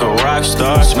 Living like a rock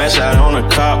star, smash out on a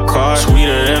cop car,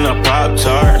 sweeter than a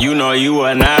Pop-Tart. You know you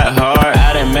are not hard,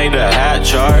 I didn't make the hot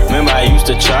chart. Remember I used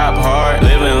to chop hard.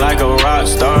 Living like a rock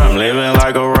star, I'm living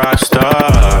like a rock star.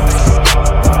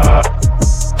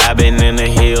 I've been in the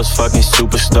hills, fucking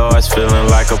superstars, feeling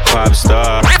like a pop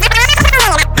star.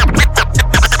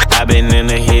 I've been in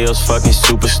the hills, fucking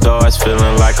superstars,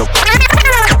 feeling like a.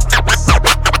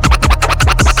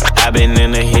 I've been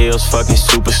in the hills, fucking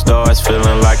superstars,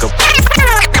 feeling like a.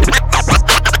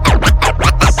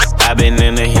 I've been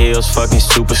in the hills, fucking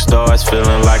superstars,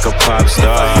 feeling like a pop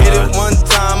star. If I hit it one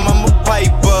time, I'm a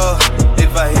piper.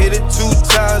 If I hit it 2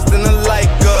 times, then I like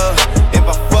her. If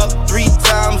I fuck 3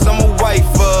 times, I'm a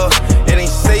wifer. It ain't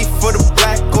safe for the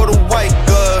black or the white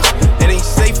girls. It ain't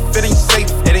safe, it ain't safe,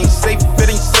 it ain't safe, it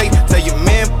ain't safe. Tell your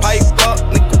man pipe up,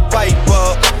 nigga pipe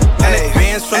up. And it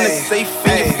bands from the safe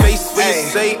in your face when you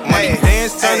say money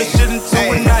dance, turn the shit into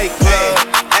a nightclub.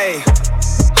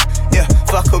 Yeah,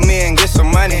 fuck with me and get some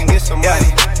money, get some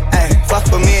money. Ay, fuck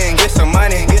with me and get some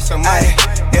money, get some money.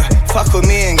 Yeah, fuck with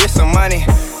me and get some money.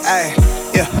 Ay,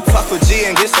 yeah, fuck with G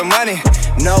and get some money.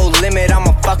 No limit, I'm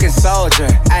a fucking soldier.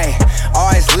 Ay,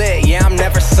 always lit, yeah, I'm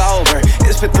never sober.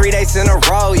 It's for 3 days in a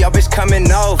row, yo bitch coming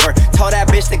over. Told that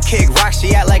bitch to kick rock,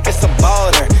 she act like it's a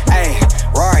boulder. Ay,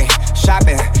 Rory,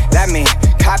 shopping, that mean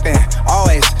copping,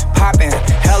 always popping,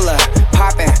 hella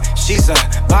popping. She's a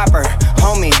bopper,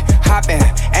 homie, hopping,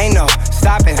 ain't no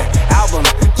stopping. Album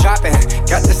dropping,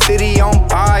 got the city on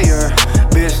fire.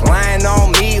 Bitch lying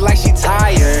on me like she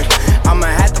tired. I'ma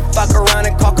have to fuck around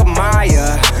and call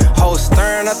Kamaya. Whole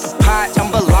stirring up the pot,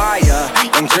 jambalaya.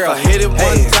 And girl, if I hit it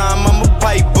one time, I'm a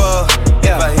piper.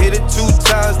 If I hit it 2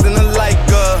 times, then I like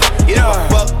her. If I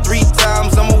fuck 3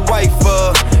 times, I'm a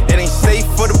wifer. It ain't safe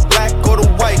for the black or the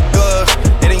white girls.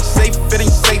 It ain't safe, it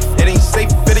ain't safe, it ain't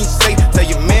safe, it ain't safe. Tell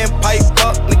your man pipe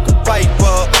up, nigga pipe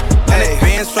up. And it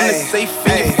bands from the safe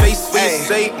in your face when you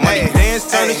say money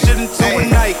dance, turn the shit into a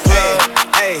nightclub.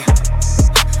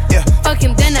 Yeah. Fuck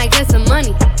him, then I get some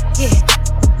money. Yeah.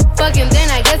 Fuck him, then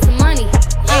I get some money.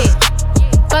 Yeah.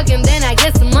 Fuck him, then I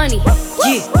get some money.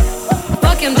 Yeah.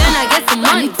 Fuck him, then I get some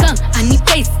money. I need tongue, I need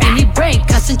face, I need brain,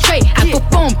 concentrate. I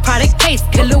perform product case,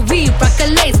 killer weed, rock a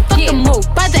lace. Fuck the move,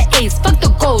 buy the ace, fuck the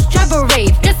goals, drive a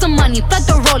rave. Get some money, fuck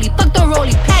the rollie,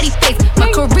 patty face. My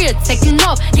career taking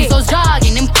off, these hoes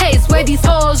jogging in pace. Where these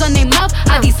hoes on their mouth,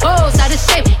 are these hoes out of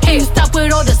shape? Can you stop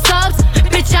with all the subs?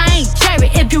 Bitch, I ain't Jerry.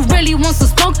 If you really want some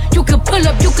smoke, you could pull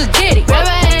up, you could get it. Grab a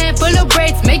hand, full of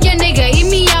braids, make your nigga eat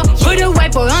me out. Put a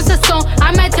white boy on the song,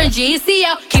 I might turn GEC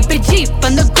out. Keep it G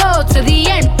from the go to the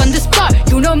end, from the start.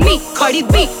 You know me, Cardi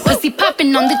B, pussy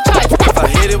popping on the charts. If I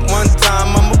hit it one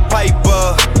time, I'm a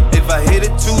piper. If I hit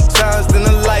it 2 times, then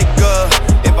I like her.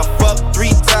 If I fuck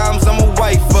 3 times, I'm a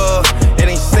wifer. It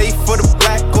ain't safe for the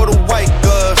black or the white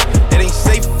girls. It ain't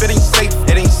safe, it ain't safe,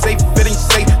 it ain't safe, it ain't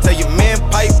safe. Tell your man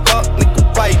pipe up, nigga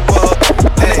pipe up.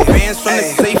 And it bands from the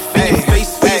safe in your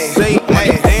face when you say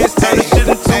money dance, turn the shit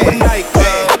into a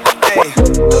nightclub.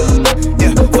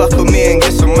 Yeah, fuck with me and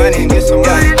get some money, get some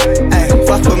money.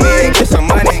 Fuck with me and get some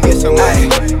money, get some money.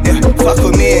 Yeah, fuck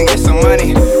with me and get some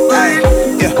money.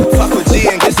 Yeah, fuck with G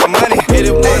and get some money. Hit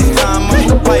it one time,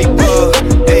 I'm a piper.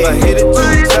 If I hit it 2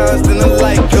 times, then I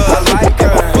like her. I like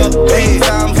her. Fuck 3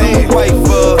 times, I'm a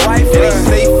wifer. It ain't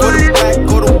safe for the black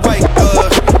or the white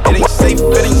girls. It ain't safe,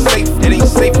 it ain't safe, it ain't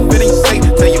safe, it ain't safe.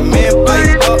 Tell your man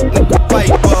pipe up, nigga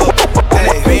pipe up. And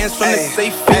it bands from the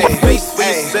safe in your face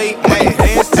when you say money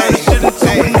dance, turn the shit into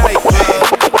a nightclub.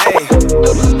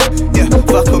 Yeah,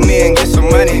 fuck with me and get some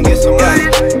money, get some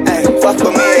money. Fuck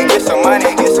with me and get some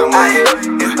money, get some money.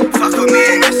 Yeah, fuck with me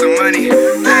and get some money.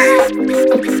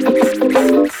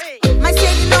 Mas se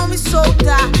ele não me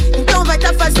soltar, então vai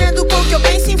tá fazendo com que eu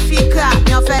pense em ficar.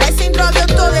 Me oferecem droga, eu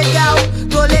tô legal,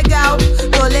 tô legal,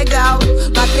 tô legal.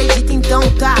 Não acredito, então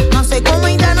tá. Não sei como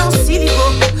ainda não se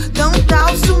ligou. Tão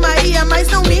tal, sumaria, mas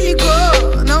não me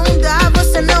ligou. Não dá,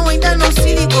 você não ainda não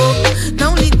se ligou.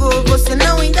 Não ligou, você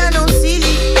não ainda não se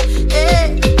ligou.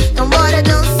 Então bora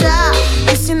dançar.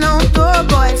 E se não tô,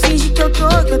 boy, finge que eu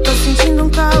tô sentindo um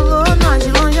calor. Nós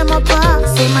de longe é mó pá.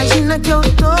 Cê imagina que eu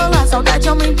tô lá, saudade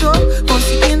aumentou,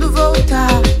 conseguindo voltar.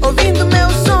 Ouvindo meu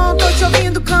som, tô te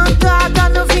ouvindo cantar. Tá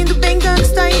me ouvindo bem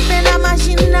gangsta em plena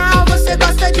marginal. Você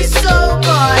gosta de soul,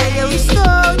 boy, eu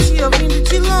estou te ouvindo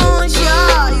de longe.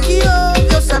 Ó, e o que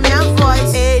ouve, ouça minha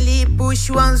voz. Ele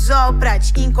puxa o anzol. camisola pra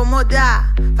te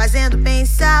incomodar, fazendo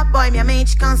pensar, boy, minha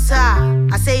mente cansar.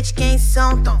 Aceite quem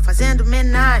são, tão fazendo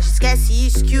homenagem. Esquece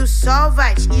isso que o sol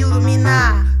vai te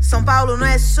iluminar. São Paulo não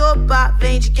é sopa,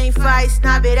 vem de quem faz.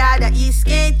 Na beirada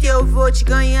esquenta, eu vou te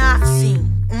ganhar. Sim,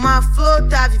 uma flor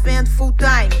tá vivendo full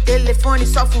time. Telefone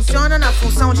só funciona na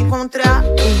função de encontrar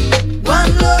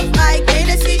one love, ai, quem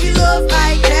decide love,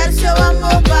 ai, quero seu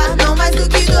amor, par, não mais do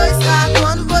que dois, tá?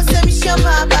 Quando você me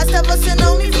chama, basta você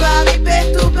não me vá me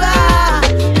perturbar.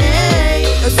 Ei,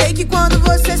 eu sei que quando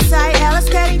você sai, elas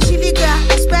querem te ligar,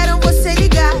 esperam você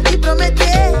ligar e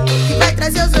prometer que vai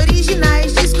trazer os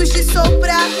originais, discos de soul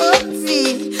pra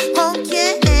ouvir. Com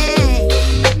quem?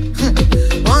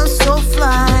 One so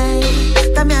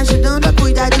fly, tá me ajudando a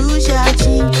cuidar do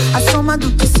jardim. A soma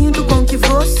do que sinto com o que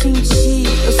vou sentir.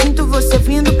 Eu sinto você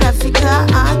vindo pra ficar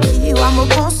aqui. O amor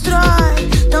constrói,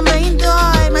 também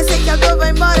dói, mas sei que a dor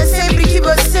vai embora sempre que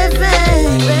você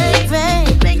vem. Vem,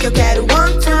 vem, vem que eu quero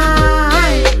one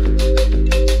time.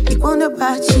 E quando eu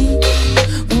partir,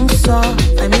 um só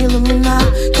vai me iluminar.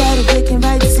 Quero ver quem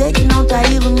vai dizer que não tá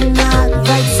iluminado.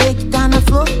 Vai dizer que tá na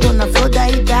flor, tô na flor da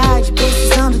idade,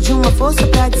 precisando de uma força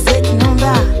pra dizer que não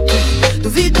dá.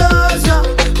 Duvidoso,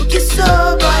 o que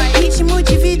sou, boy? Ritmo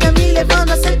de vida me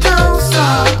levando a ser tão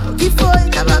só. O que foi?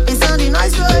 Tava pensando em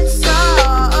nós dois só.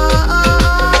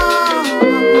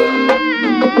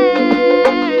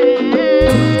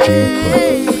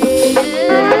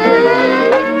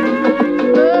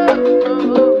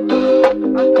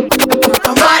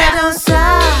 Então bora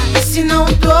dançar, e se não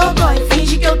tô, boy,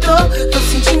 finge que eu tô. Tô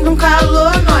sentindo um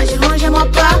calor, nós de longe é mó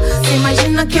pá. Cê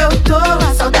imagina que eu tô,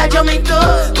 a saudade aumentou,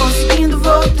 conseguindo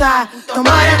voltar. Então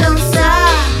bora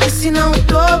dançar, e se não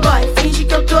tô, boy, finge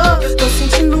que eu tô. Tô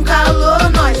sentindo um calor,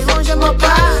 nós de longe é mó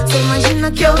pá. Cê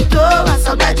imagina que eu tô, a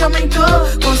saudade aumentou,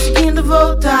 conseguindo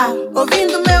voltar.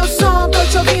 Ouvindo meu som, tô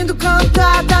te ouvindo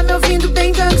cantar. Tá me ouvindo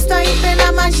bem gangsta em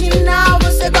plena marginal.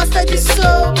 Você gosta de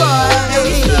soul, boy? Eu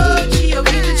estou te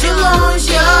ouvindo de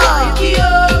longe, ó.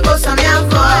 Ouça minha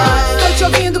voz. Tô te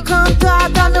ouvindo cantar,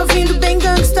 tá me ouvindo bem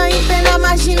gangsta em plena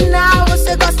marginal.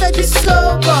 Você gosta de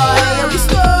soul, boy? Eu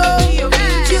estou te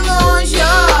ouvindo de longe, ó.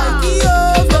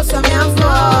 Ouça minha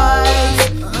voz.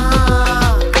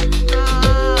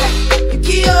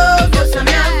 Que ouve, ouça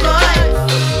minha voz.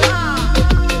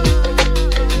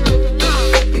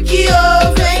 Que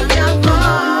ouve, hein, minha voz.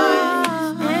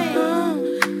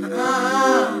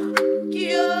 Que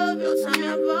ouve, ouça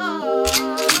minha voz.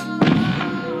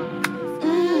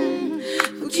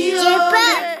 Que ouve.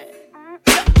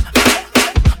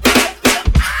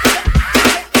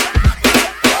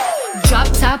 Drop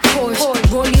top Porsche,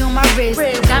 rollie on my wrist,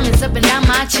 diamonds up and down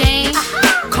my chain.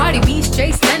 Cardi B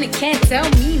straight stunning, can't tell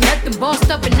me nothing.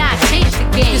 Bossed up and I changed the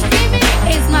game.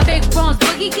 It's my big bronze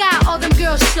boogie got all them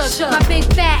girls shook. My big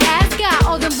fat ass got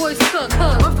all them boys cooked.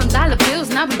 We're from dollar bills,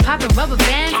 now we popping rubber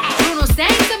bands. Bruno sang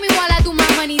to me while I do my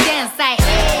money dance like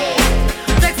hey.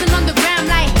 Flexing on the gram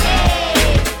like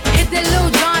hey. Hit the Lil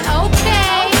Jon,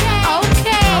 okay,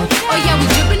 okay. Oh yeah, we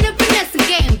dripping the finesse and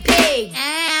getting paid.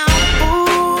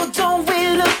 Ooh, don't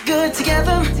we look good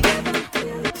together?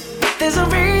 There's a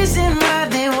reason why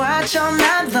they watch all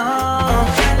night long.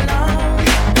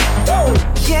 Ooh,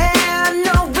 yeah, I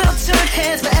know we'll turn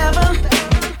heads forever.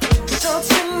 So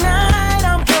tonight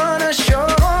I'm gonna show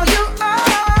you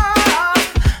off.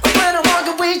 When I'm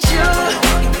walking with you,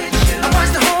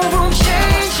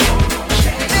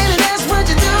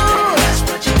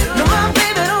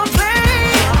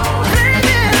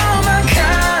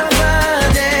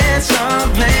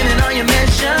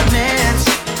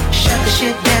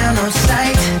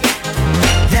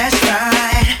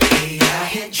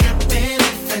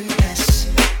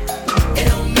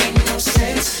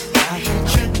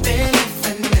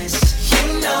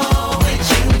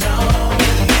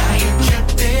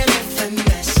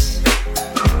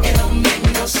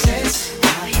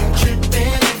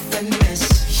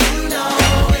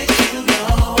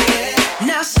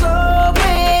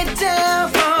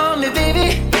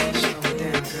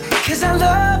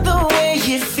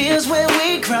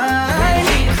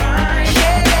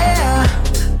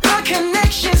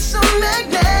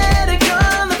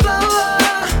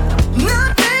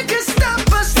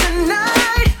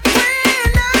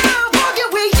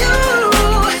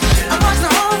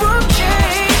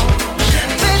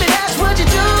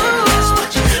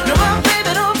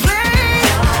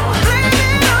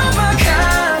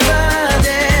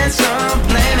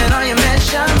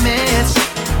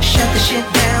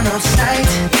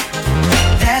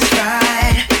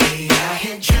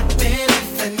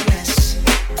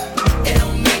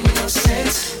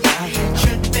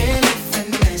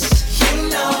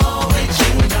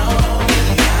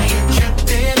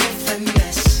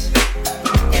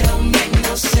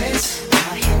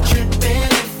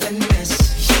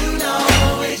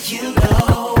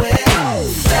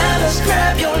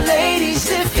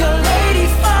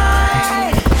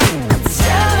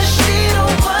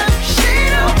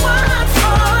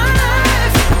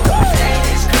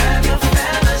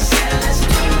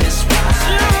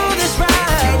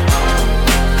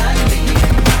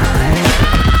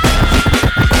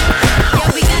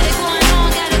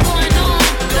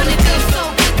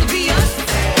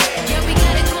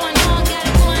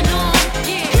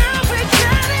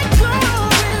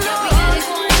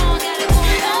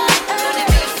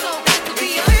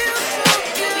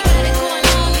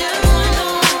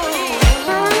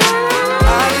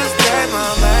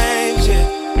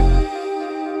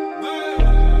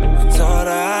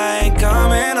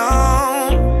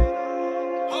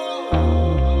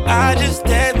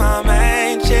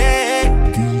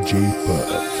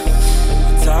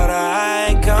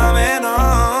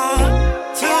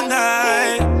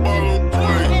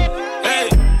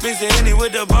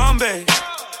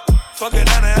 Fuck it,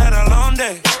 I done had a long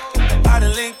day. I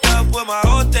done linked up with my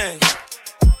old thing.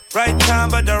 Right time,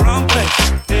 but the wrong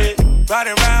place. Yeah.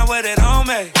 Riding around with it on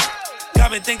me.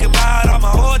 Got me thinking about all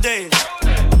my old days.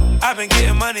 I've been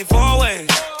getting money 4 ways.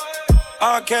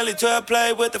 R. Kelly 12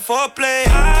 play with the foreplay.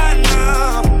 I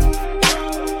know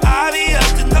I be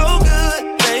up to no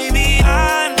good, baby.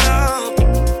 I know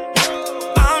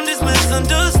I'm just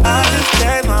misunderstood. I just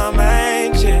gave my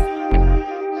main chick.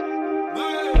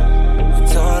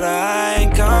 Told her I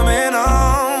ain't coming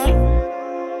home.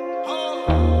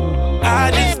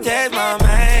 I just gave my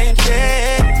main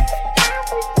chick.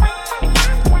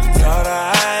 Told her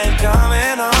I ain't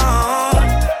coming home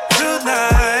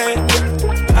tonight.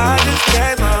 I just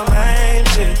gave my main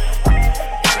chick.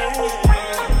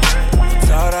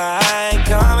 Told her I ain't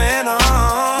coming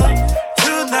home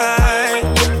tonight.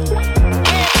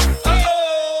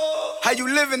 How you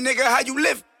living, nigga? How you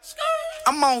living?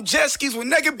 I'm on jet skis with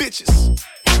nigga bitches.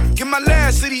 Get my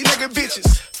last to these nigga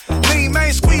bitches. Lean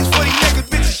main squeeze for these nigga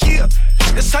bitches, yeah.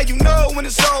 That's how you know when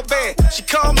it's all bad. She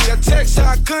called me a text, so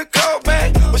I couldn't call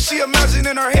back. But she imagine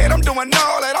in her head I'm doing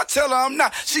all that. I tell her I'm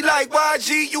not. She like,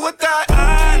 YG, you a thot?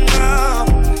 I know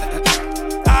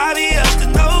I be up to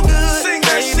no good. Sing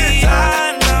that baby, shit,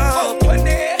 I know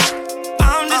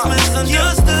I'm just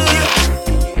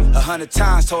misunderstood. 100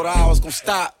 times told her I was gon'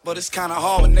 stop, but it's kinda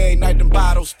hard when every night them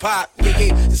bottles pop. Yeah,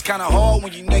 it's kinda hard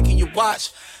when you naked your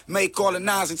watch. Make all the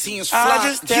 9s and 10s fly. I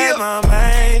just gave my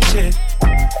main chick.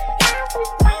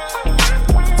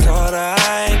 Told her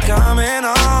I ain't coming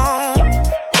home.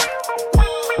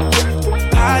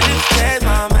 I just gave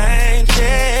my main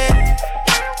chick.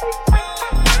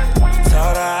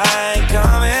 Told her I ain't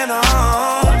coming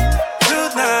home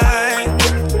tonight.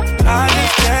 I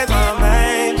just gave my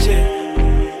main chick.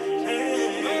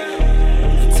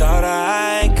 Told her I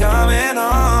ain't coming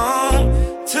home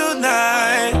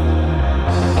tonight.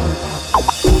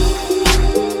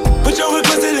 Put your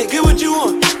request in and get what you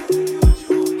want.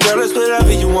 Girl, it's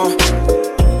whatever you want.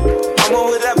 I'm on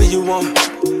whatever you want.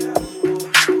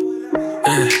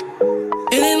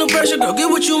 It ain't no pressure, girl, get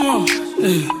what you want.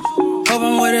 Hope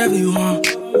I'm whatever you want.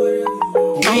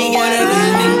 I'm on whatever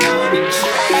you need.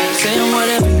 Say I'm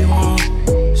whatever you want.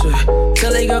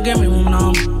 Tell that girl, give me room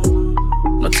now.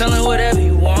 No telling whatever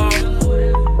you want.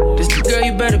 This the girl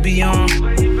you better be on.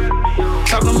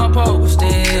 Talking my poker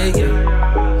stick,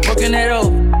 yeah. Working that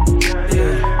over,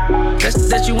 yeah. That's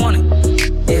that you want it,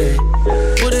 yeah.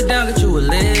 Put it down, get you a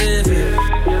live,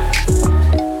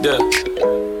 Yeah.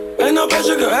 Ain't no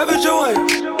pressure, girl, have it your way.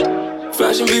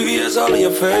 Flashing BBS all in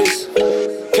your face.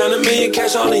 Count $1 million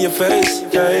cash all in your face,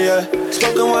 yeah, yeah.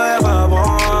 Smoking whatever I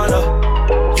wanna.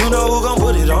 You know who gon'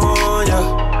 put it on, yeah.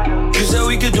 You said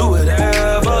we could do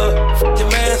whatever. Your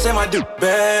man said my dude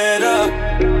better.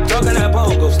 Talking that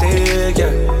pogo stick,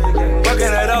 yeah.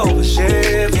 Working that over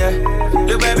shift, yeah.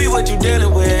 Look, baby, what you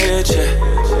dealing with, yeah.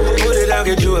 Put it down,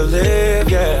 get you a live,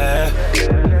 yeah.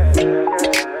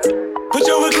 Put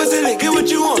your request in and get what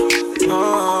you want.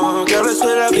 Girl, it's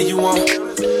whatever you want.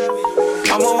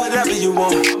 I'm on whatever you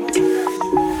want.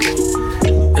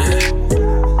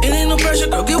 It ain't no pressure,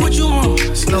 girl, get what you want.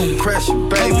 It's no pressure,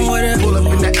 baby. I'm on whatever Pull up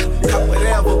you in want. that cup,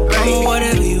 whatever, baby. I'm on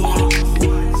whatever you want.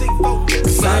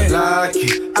 I like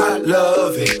it, I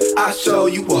love it. I show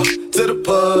you up to the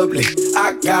public.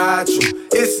 I got you,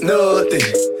 it's nothing.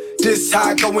 This how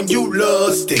I go when you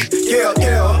lust it. Yeah,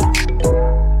 yeah.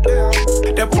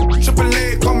 That triple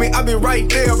leg on me, I be right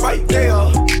there, right there.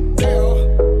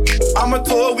 I'm a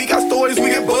tour, we got stories, we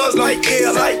get buzzed like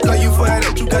air. Like you for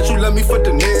that, you got you love me for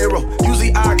the narrow.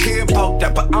 Usually I care about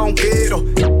that, but I don't care though.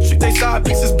 Treat they side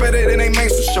pieces better than they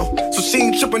mainstream show. So she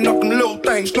ain't tripping up them little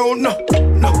things, no, no,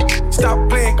 no. Stop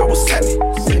playing, girl, what's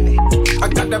happening? I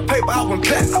got that paper, I went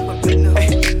platinum.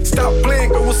 Hey, stop playing,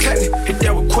 girl, what's happening? Hit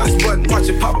that request button, watch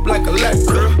it pop up like a lat,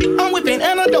 girl. I'm whipping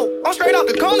antidote, I'm straight off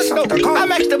the corner store. I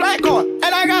matched the black card, and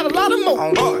I got a lot of more.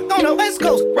 On the West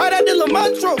Coast, right at the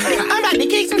Lamont. I'm about to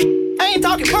kick some I ain't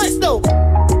talking punch though.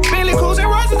 Billy Coos and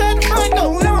Roses at the front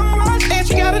door. And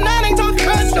she got a 9, ain't talking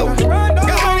punch though.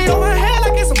 Got money over her head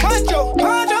like it's a poncho.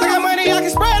 I got money I can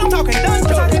spread, I'm talking dunjo.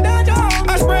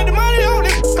 I spread the money on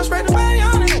it.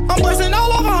 I'm busting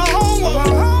all over her homework.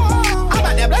 I'm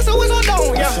about that bless her with her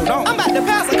dome, yeah. I'm about to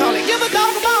pass her, call it, give a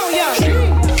dog a bone,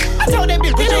 yeah. I told that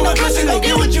bitch, it ain't no pussy, go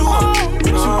get what you want.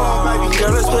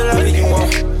 Girl, it's whatever you want.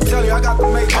 Tell you I got the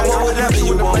make, I want whatever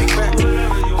you want.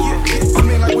 I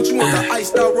mean, like what you want, the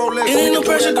iced out Rolex. It ain't no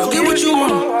pressure.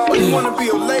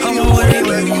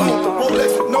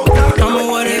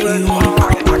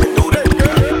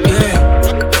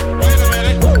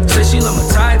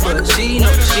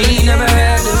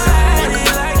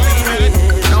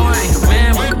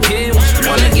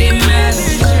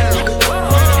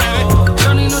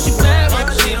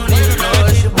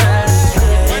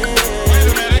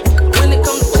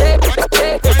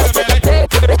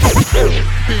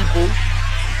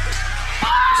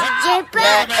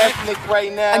 ethnic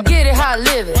right now. I get it how I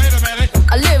live it.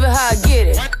 I live it how I get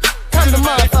it. Come to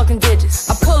motherfucking digits.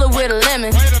 I pull it with a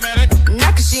lemon.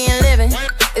 Not cause she ain't living.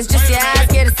 It's just your eyes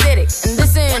get acidic. And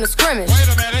this ain't a scrimmage.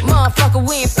 Motherfucker,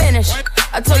 we ain't finished.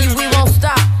 I told you we won't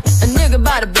stop. A nigga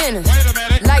by the business.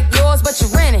 Like yours, but you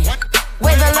renting.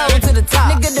 Wave hello to the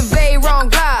top. Nigga, the very wrong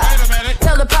glide.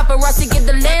 Tell the paparazzi get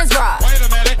the lens right.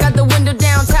 Got the window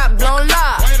down, top blown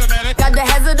live. Got the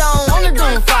hazard on the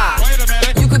Doom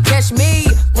 5. You could catch me,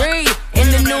 breathe, in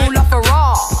the new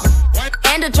LaFerrari.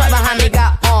 And the truck behind me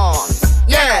got arms.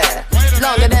 Yeah,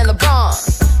 longer than LeBron.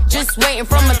 Just waiting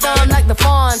from my thumb like the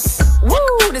fawns.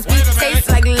 Woo, this beat tastes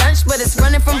like lunch, but it's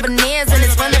running from veneers and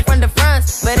it's running from the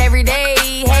fronts. But every day,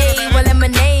 hey, well,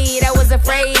 lemonade. I was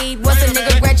afraid. Once a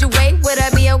nigga graduate, would I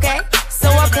be okay? So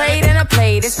I prayed and I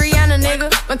played. It's Rihanna, nigga.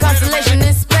 My constellation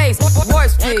in space. Warp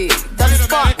speed, though the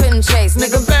spark couldn't chase.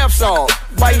 Nigga, bath salt.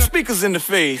 Why you speakers in the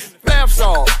face? Bath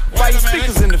salt. Why you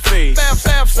speakers in the face?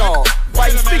 Bath salt. Why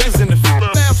you speakers in the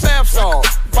face? Bath salt.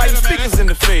 Why you speakers in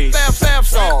the face? Bath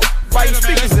salt. Why you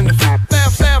speakers in the face?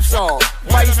 Bath salt.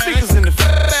 Why you speakers in the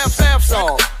face? Bath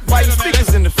salt. Why you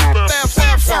speakers in the face?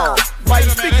 Bath salt. Why you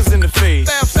speakers in the face?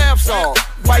 Bath salt.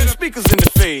 Why you speakers in the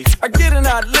face? I get it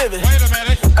how I live it.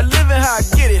 I live it how I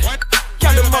get it.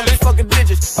 Count the motherfucking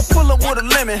digits. I pull up with a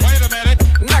lemon.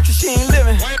 Not cause she ain't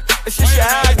living. It's just your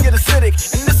eyes get acidic.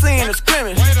 And this ain't a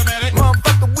scrimmage.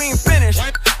 Motherfucker, we ain't finished.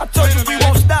 I told you we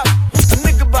won't stop. A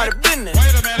nigga by the business.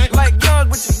 Like yours,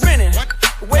 which is grinning.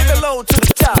 Wave it low to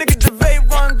the top. Nigga, the vape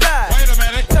run die.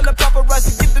 Tell the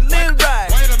paparazzi get the lens right.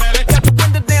 Got the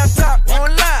window down top,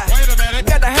 on lie.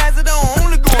 Got the hazard on,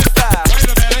 only going style.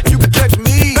 You can touch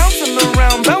me. Bouncing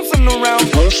around, bouncing around.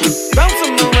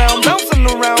 Bouncing around, bouncing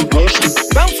around.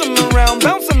 Bouncing around,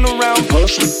 bouncing around.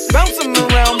 Bouncing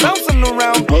around, bouncing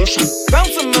around.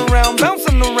 Bouncing around,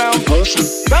 bouncing around.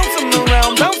 Bouncing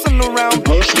around, bouncing around.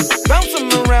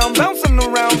 Bouncing around, bouncing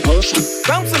around.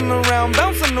 Bouncing around,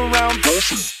 bouncing around.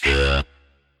 Yeah,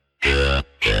 yeah,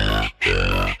 yeah,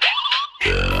 yeah.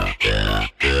 Yeah, yeah,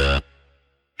 yeah.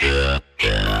 Yeah,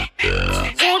 yeah, yeah.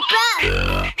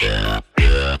 Yeah, yeah,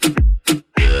 yeah.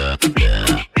 Yeah, yeah,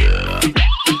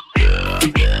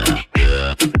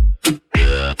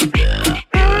 yeah.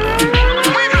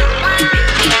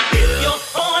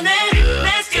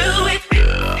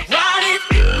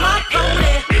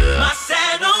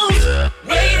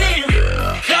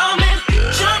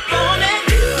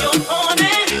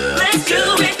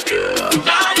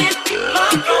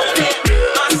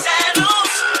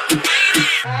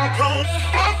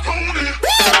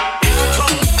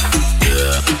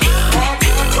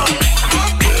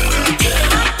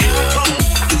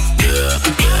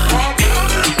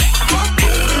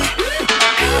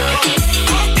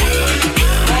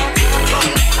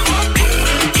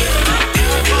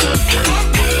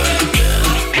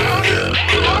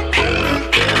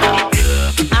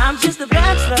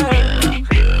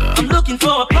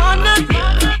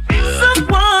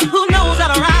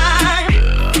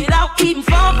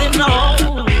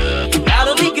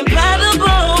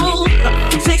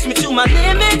 My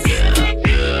limits,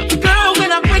 girl.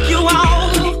 When I break you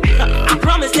off, I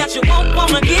promise that you won't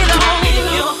wanna get on.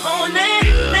 If you're horny,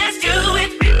 let's do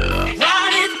it.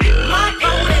 Ride it, my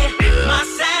pony, my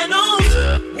sandals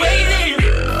waiting,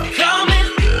 coming,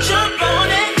 jump on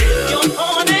it. If you're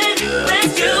horny,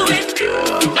 let's do it.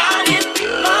 Ride it,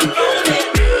 my pony,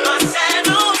 my sandals.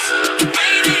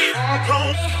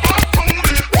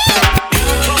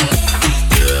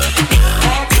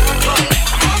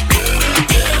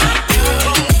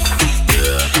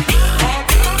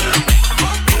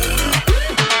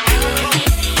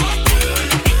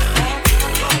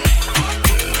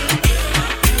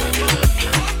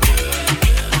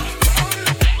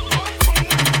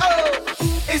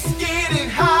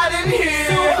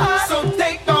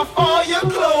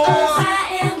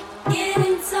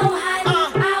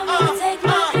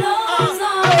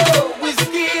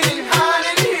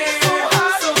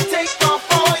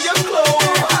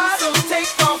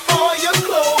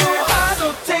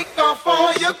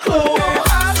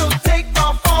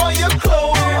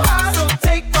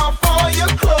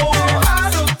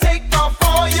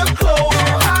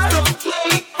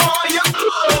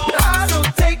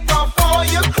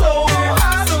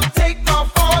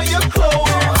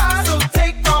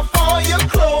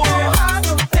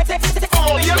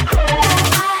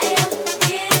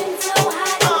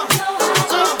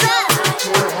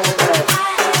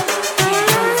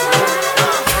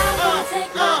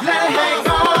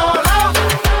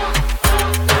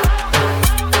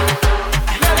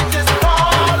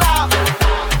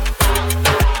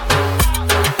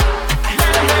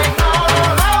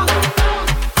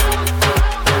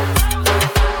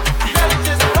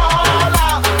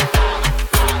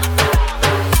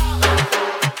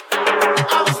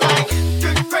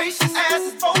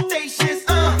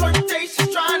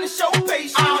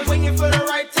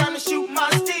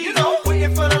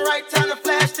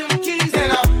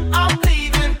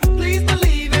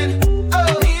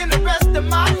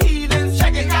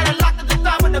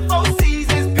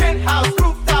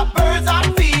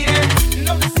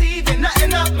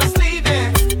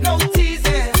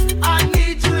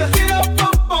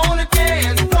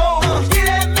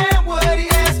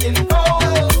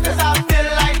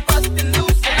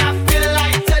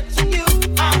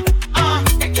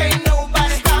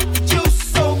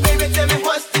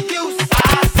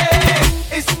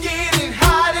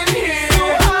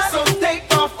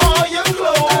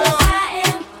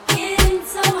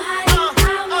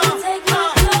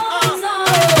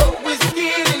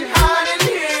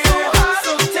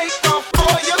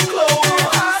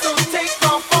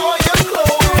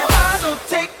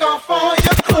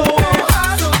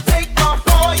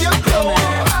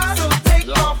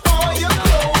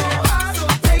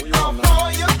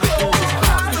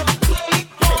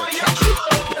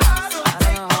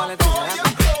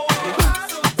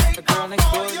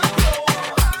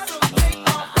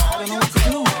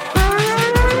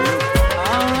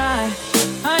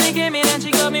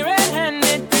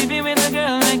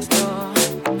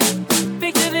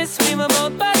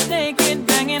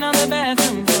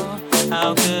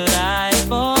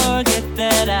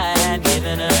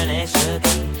 extra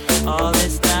key. All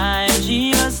this time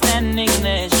she was standing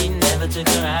there, she never took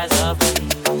her eyes off me.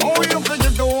 Oh, you can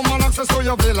give the woman access to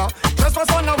your villa.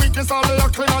 Trespass on the weakness, all of your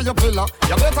clean on your pillar.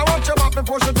 You better watch your back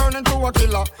before she turn into a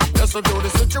killer. Let's review the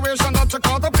situation that you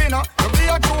call the winner. To be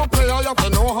a true player, you have to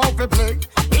know how to play.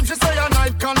 If she say a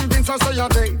night, convince her say a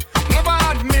day. Never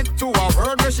admit to a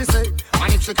word where she say.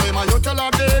 And if she claim her, you tell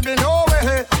her, baby, no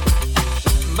way.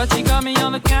 But she got me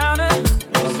on the counter,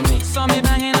 saw me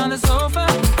banging on the sofa.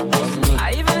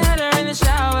 I even had her in the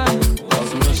shower.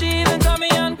 She even got me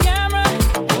on camera.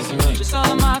 She saw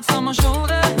the marks on my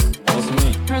shoulder.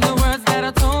 Heard the words that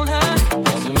I told her.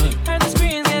 Heard the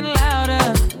screams getting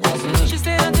louder. She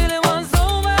stayed until it was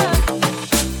over.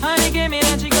 Honey gave me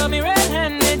that, she got me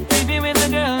red-handed, creepy with the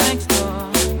girl next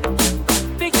door.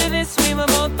 Picture this, we were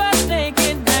both butt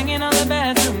naked, banging on the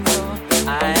bathroom door.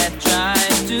 I had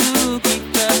tried to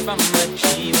keep her from what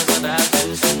she was about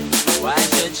to see. Why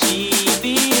should she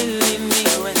believe me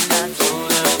when I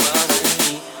told her it wasn't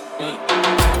me?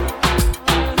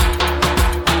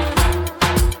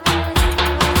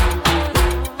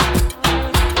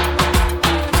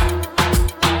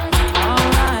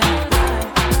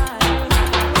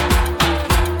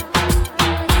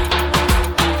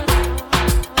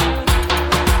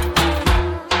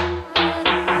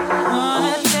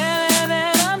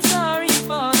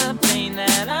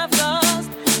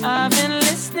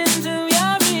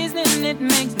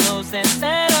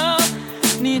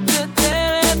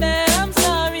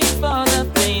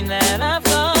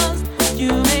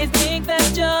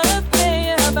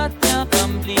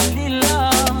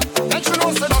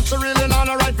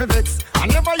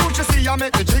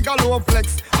 Make the jigger low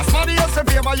flex. As somebody else a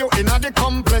favor you in the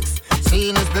complex.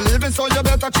 Seeing is believing, so you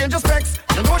better change your specs.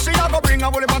 You know she a go bring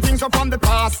a whole heap of things up from the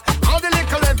past. All the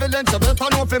little evidence you better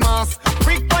know for mass.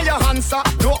 Quick by your answer,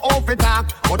 no off it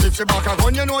talk. But if she back a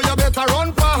gun, you know you better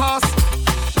run fast.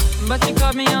 But she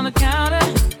caught me on the counter.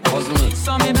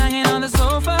 Saw me banging on the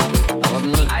sofa.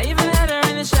 I even had her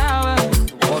in the shower.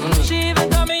 She even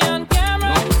got me on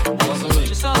camera.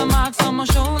 She saw the marks on my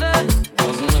shoulder.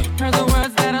 Heard the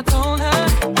words that I told her.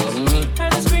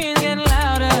 Heard the screams getting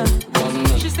louder.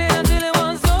 She stayed until it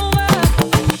was over.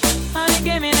 Honey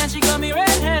gave me that, she got me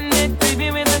red-handed,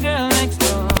 creepy with the girl next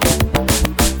door.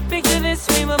 Picture this,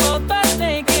 we were both butt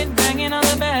naked, banging on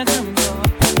the bathroom door.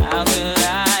 How could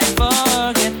I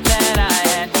forget that I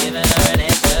had given her an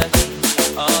extra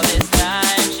key? All this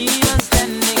time she was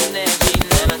standing there, she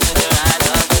never took her eyes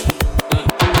off me.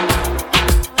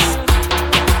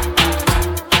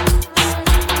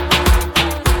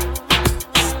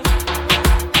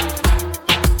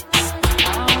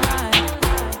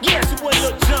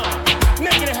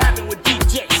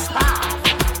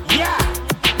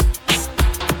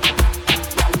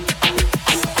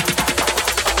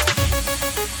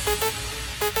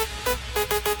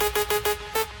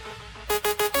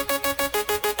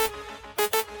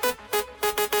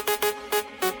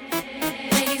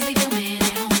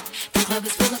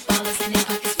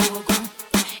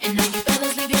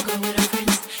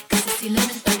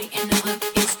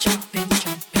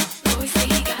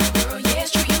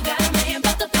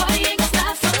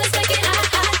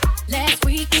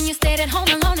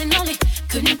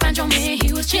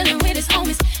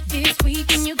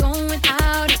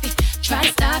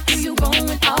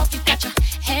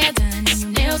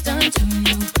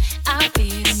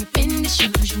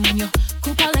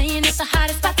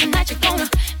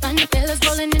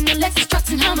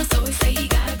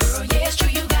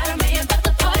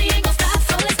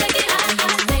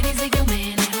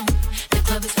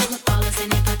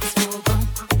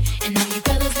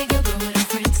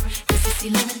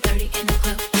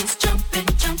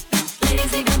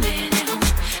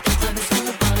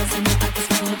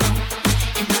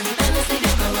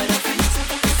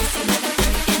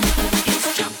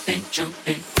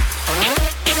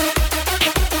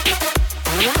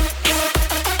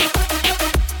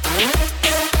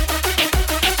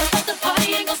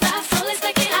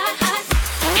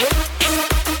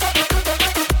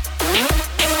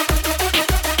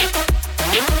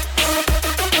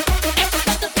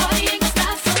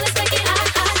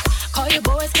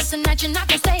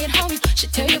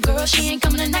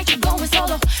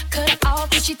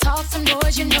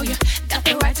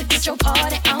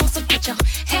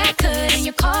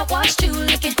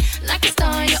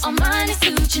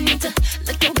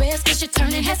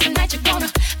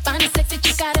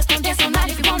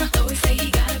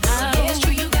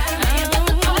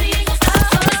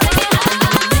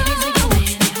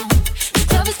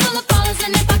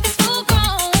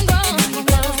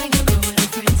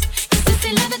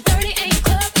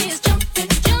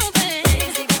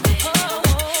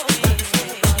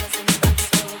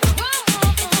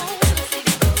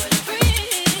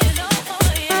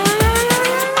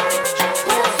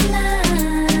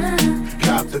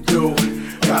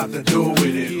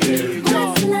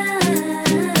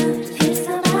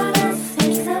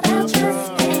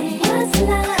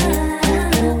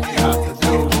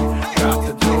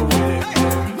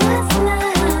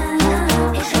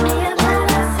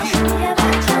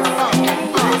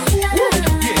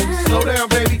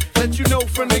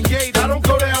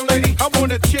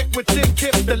 chick with thick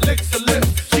hips that licks her lips.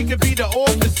 She could be the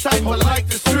office type or like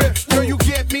the strip. Girl, you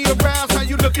get me aroused, how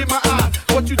you look in my eye.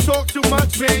 What you talk too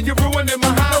much, man, you're ruining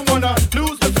my high. I don't wanna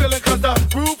lose the feeling, cause the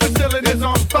roof and ceiling is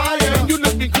on fire. And you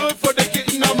looking good for the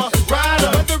getting, I'm a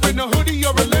rider. Whether in a hoodie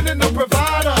or a linen or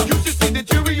provider. You should see the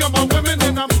jury on my women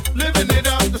and I'm living it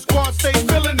up. The squad stay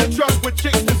filling the truck with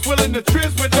chicks that's willing to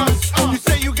trizz with us. You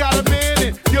say you got a man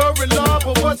and you're in love,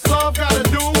 but what's love gotta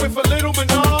do with a little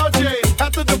menage?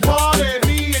 After the party,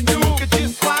 me and you could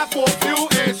just slide for a few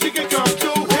and she can come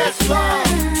too. That's love.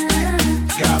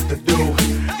 Got to do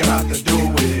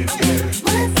it, yeah.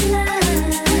 What's love?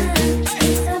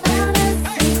 It's about us,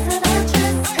 it's about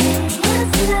trust.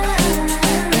 What's love?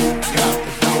 Got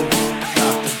to do it.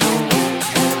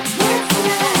 What's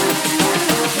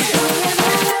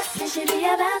love? It should be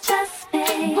about trust.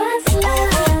 What's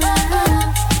love?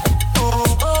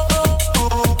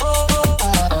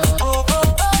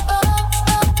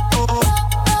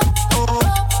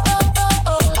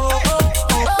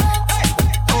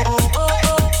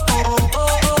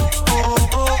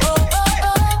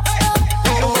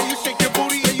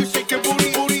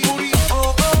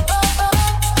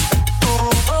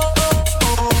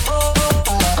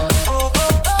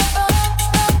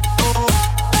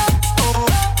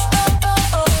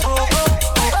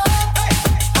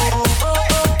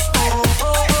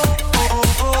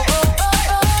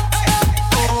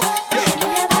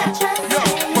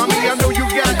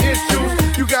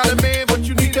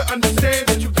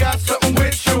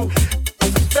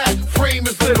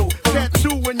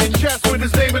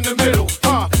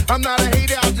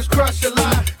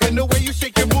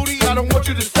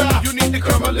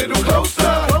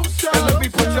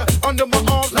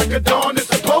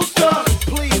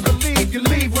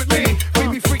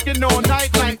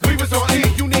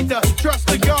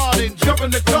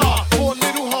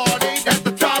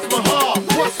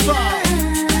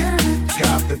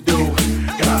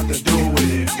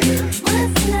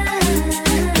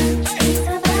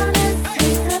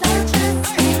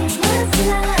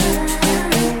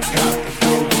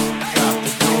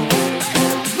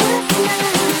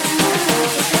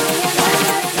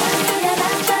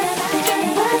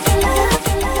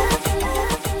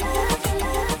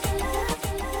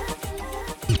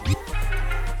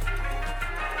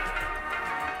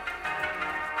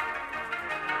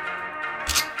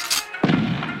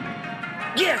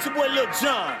 Yeah, it's your boy Lil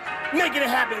Jon, making it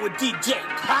happen with DJ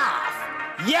Puff.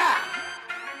 Yeah.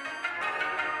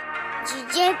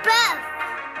 DJ Puff.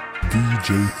 DJ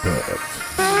Puff.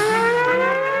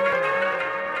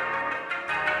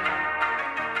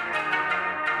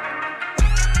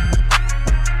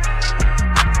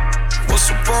 What's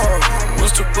the bar?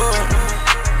 What's the bar?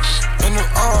 In the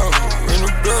arm, in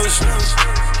the blessings,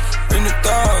 in the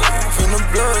thought, in the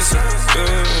blessings,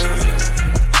 yeah.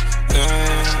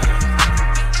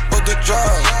 Put the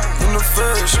drive in the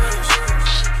fish,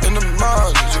 in the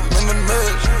mileage, I'm in the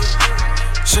measure.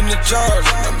 Send the charge,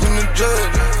 I'm in the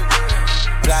jet.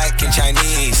 Black and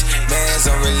Chinese, man's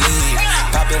on relief.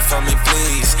 Pop it for me,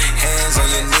 please. Hands on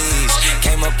your knees.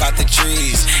 Came up out the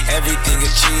trees, everything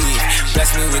achieved.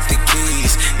 Bless me with the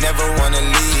keys, never wanna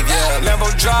leave. Yeah, Lambo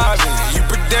driving, you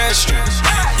pedestrian.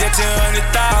 Get to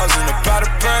 100,000, apply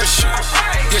the pressure.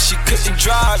 Yeah, she couldn't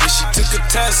drive it, she took a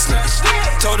Tesla.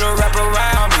 Told her wrap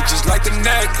around me just like the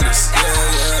necklace.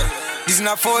 Yeah. These are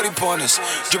not 40 pointers,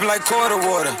 dripping like quarter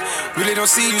water. Really don't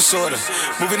see you sorta,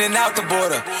 moving in and out the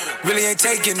border. Really ain't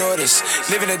taking orders,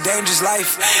 living a dangerous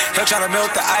life. Hell trying to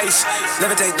melt the ice,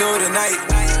 levitate through the night.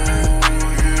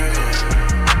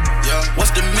 Yeah,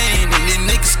 what's the meaning? These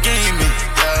niggas scheming.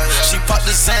 She popped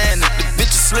the sand, the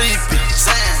bitch is sleeping.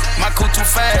 My cool too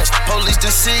fast, police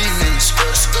done see me.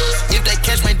 If they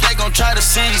catch me, they gon' try to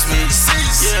seize me.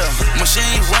 Yeah,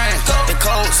 machine ran, the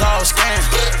codes all scanned.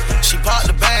 She popped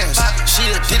the bands, she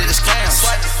did it a scam.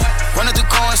 Running through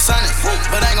coin sunny,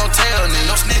 but ain't gon' tell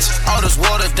niggas. All this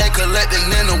water they collecting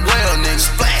in the well,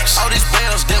 niggas. All these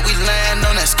bells that we land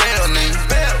on that scale, nigga.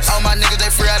 All my niggas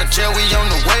they free out of jail, we on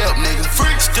the way up, nigga.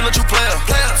 Still a true player,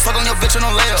 fuck on your bitch on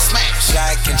the layup.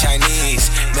 Black and Chinese,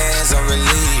 man's on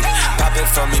relief. Pop it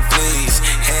for me, please.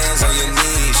 Hands on your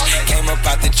knees. Came up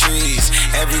out the trees,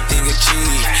 everything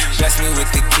achieved. Bless me with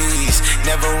the keys,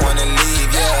 never wanna leave.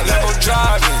 Yeah, Lambo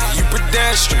driving, you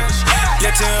pedestrian.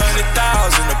 Get to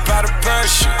 100,000, apply the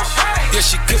pressure. Yeah,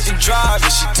 she couldn't drive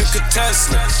it, she took a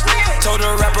Tesla. Told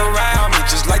her wrap around me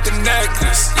just like the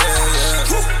necklace. Yeah.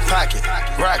 Pocket,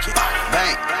 rocket,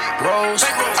 bank, rolls,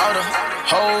 all the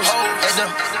hoes at the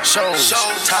shows.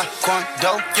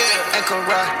 Taekwondo, and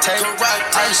karate,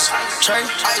 ice, tray,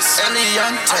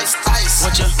 Eliante.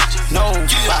 What you know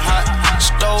about hot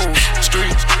stove,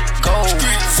 street, gold,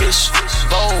 fish,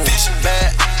 bowl,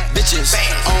 bitches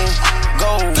on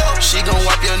go. She gon'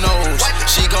 wipe your nose.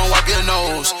 She gon' wipe your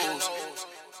nose.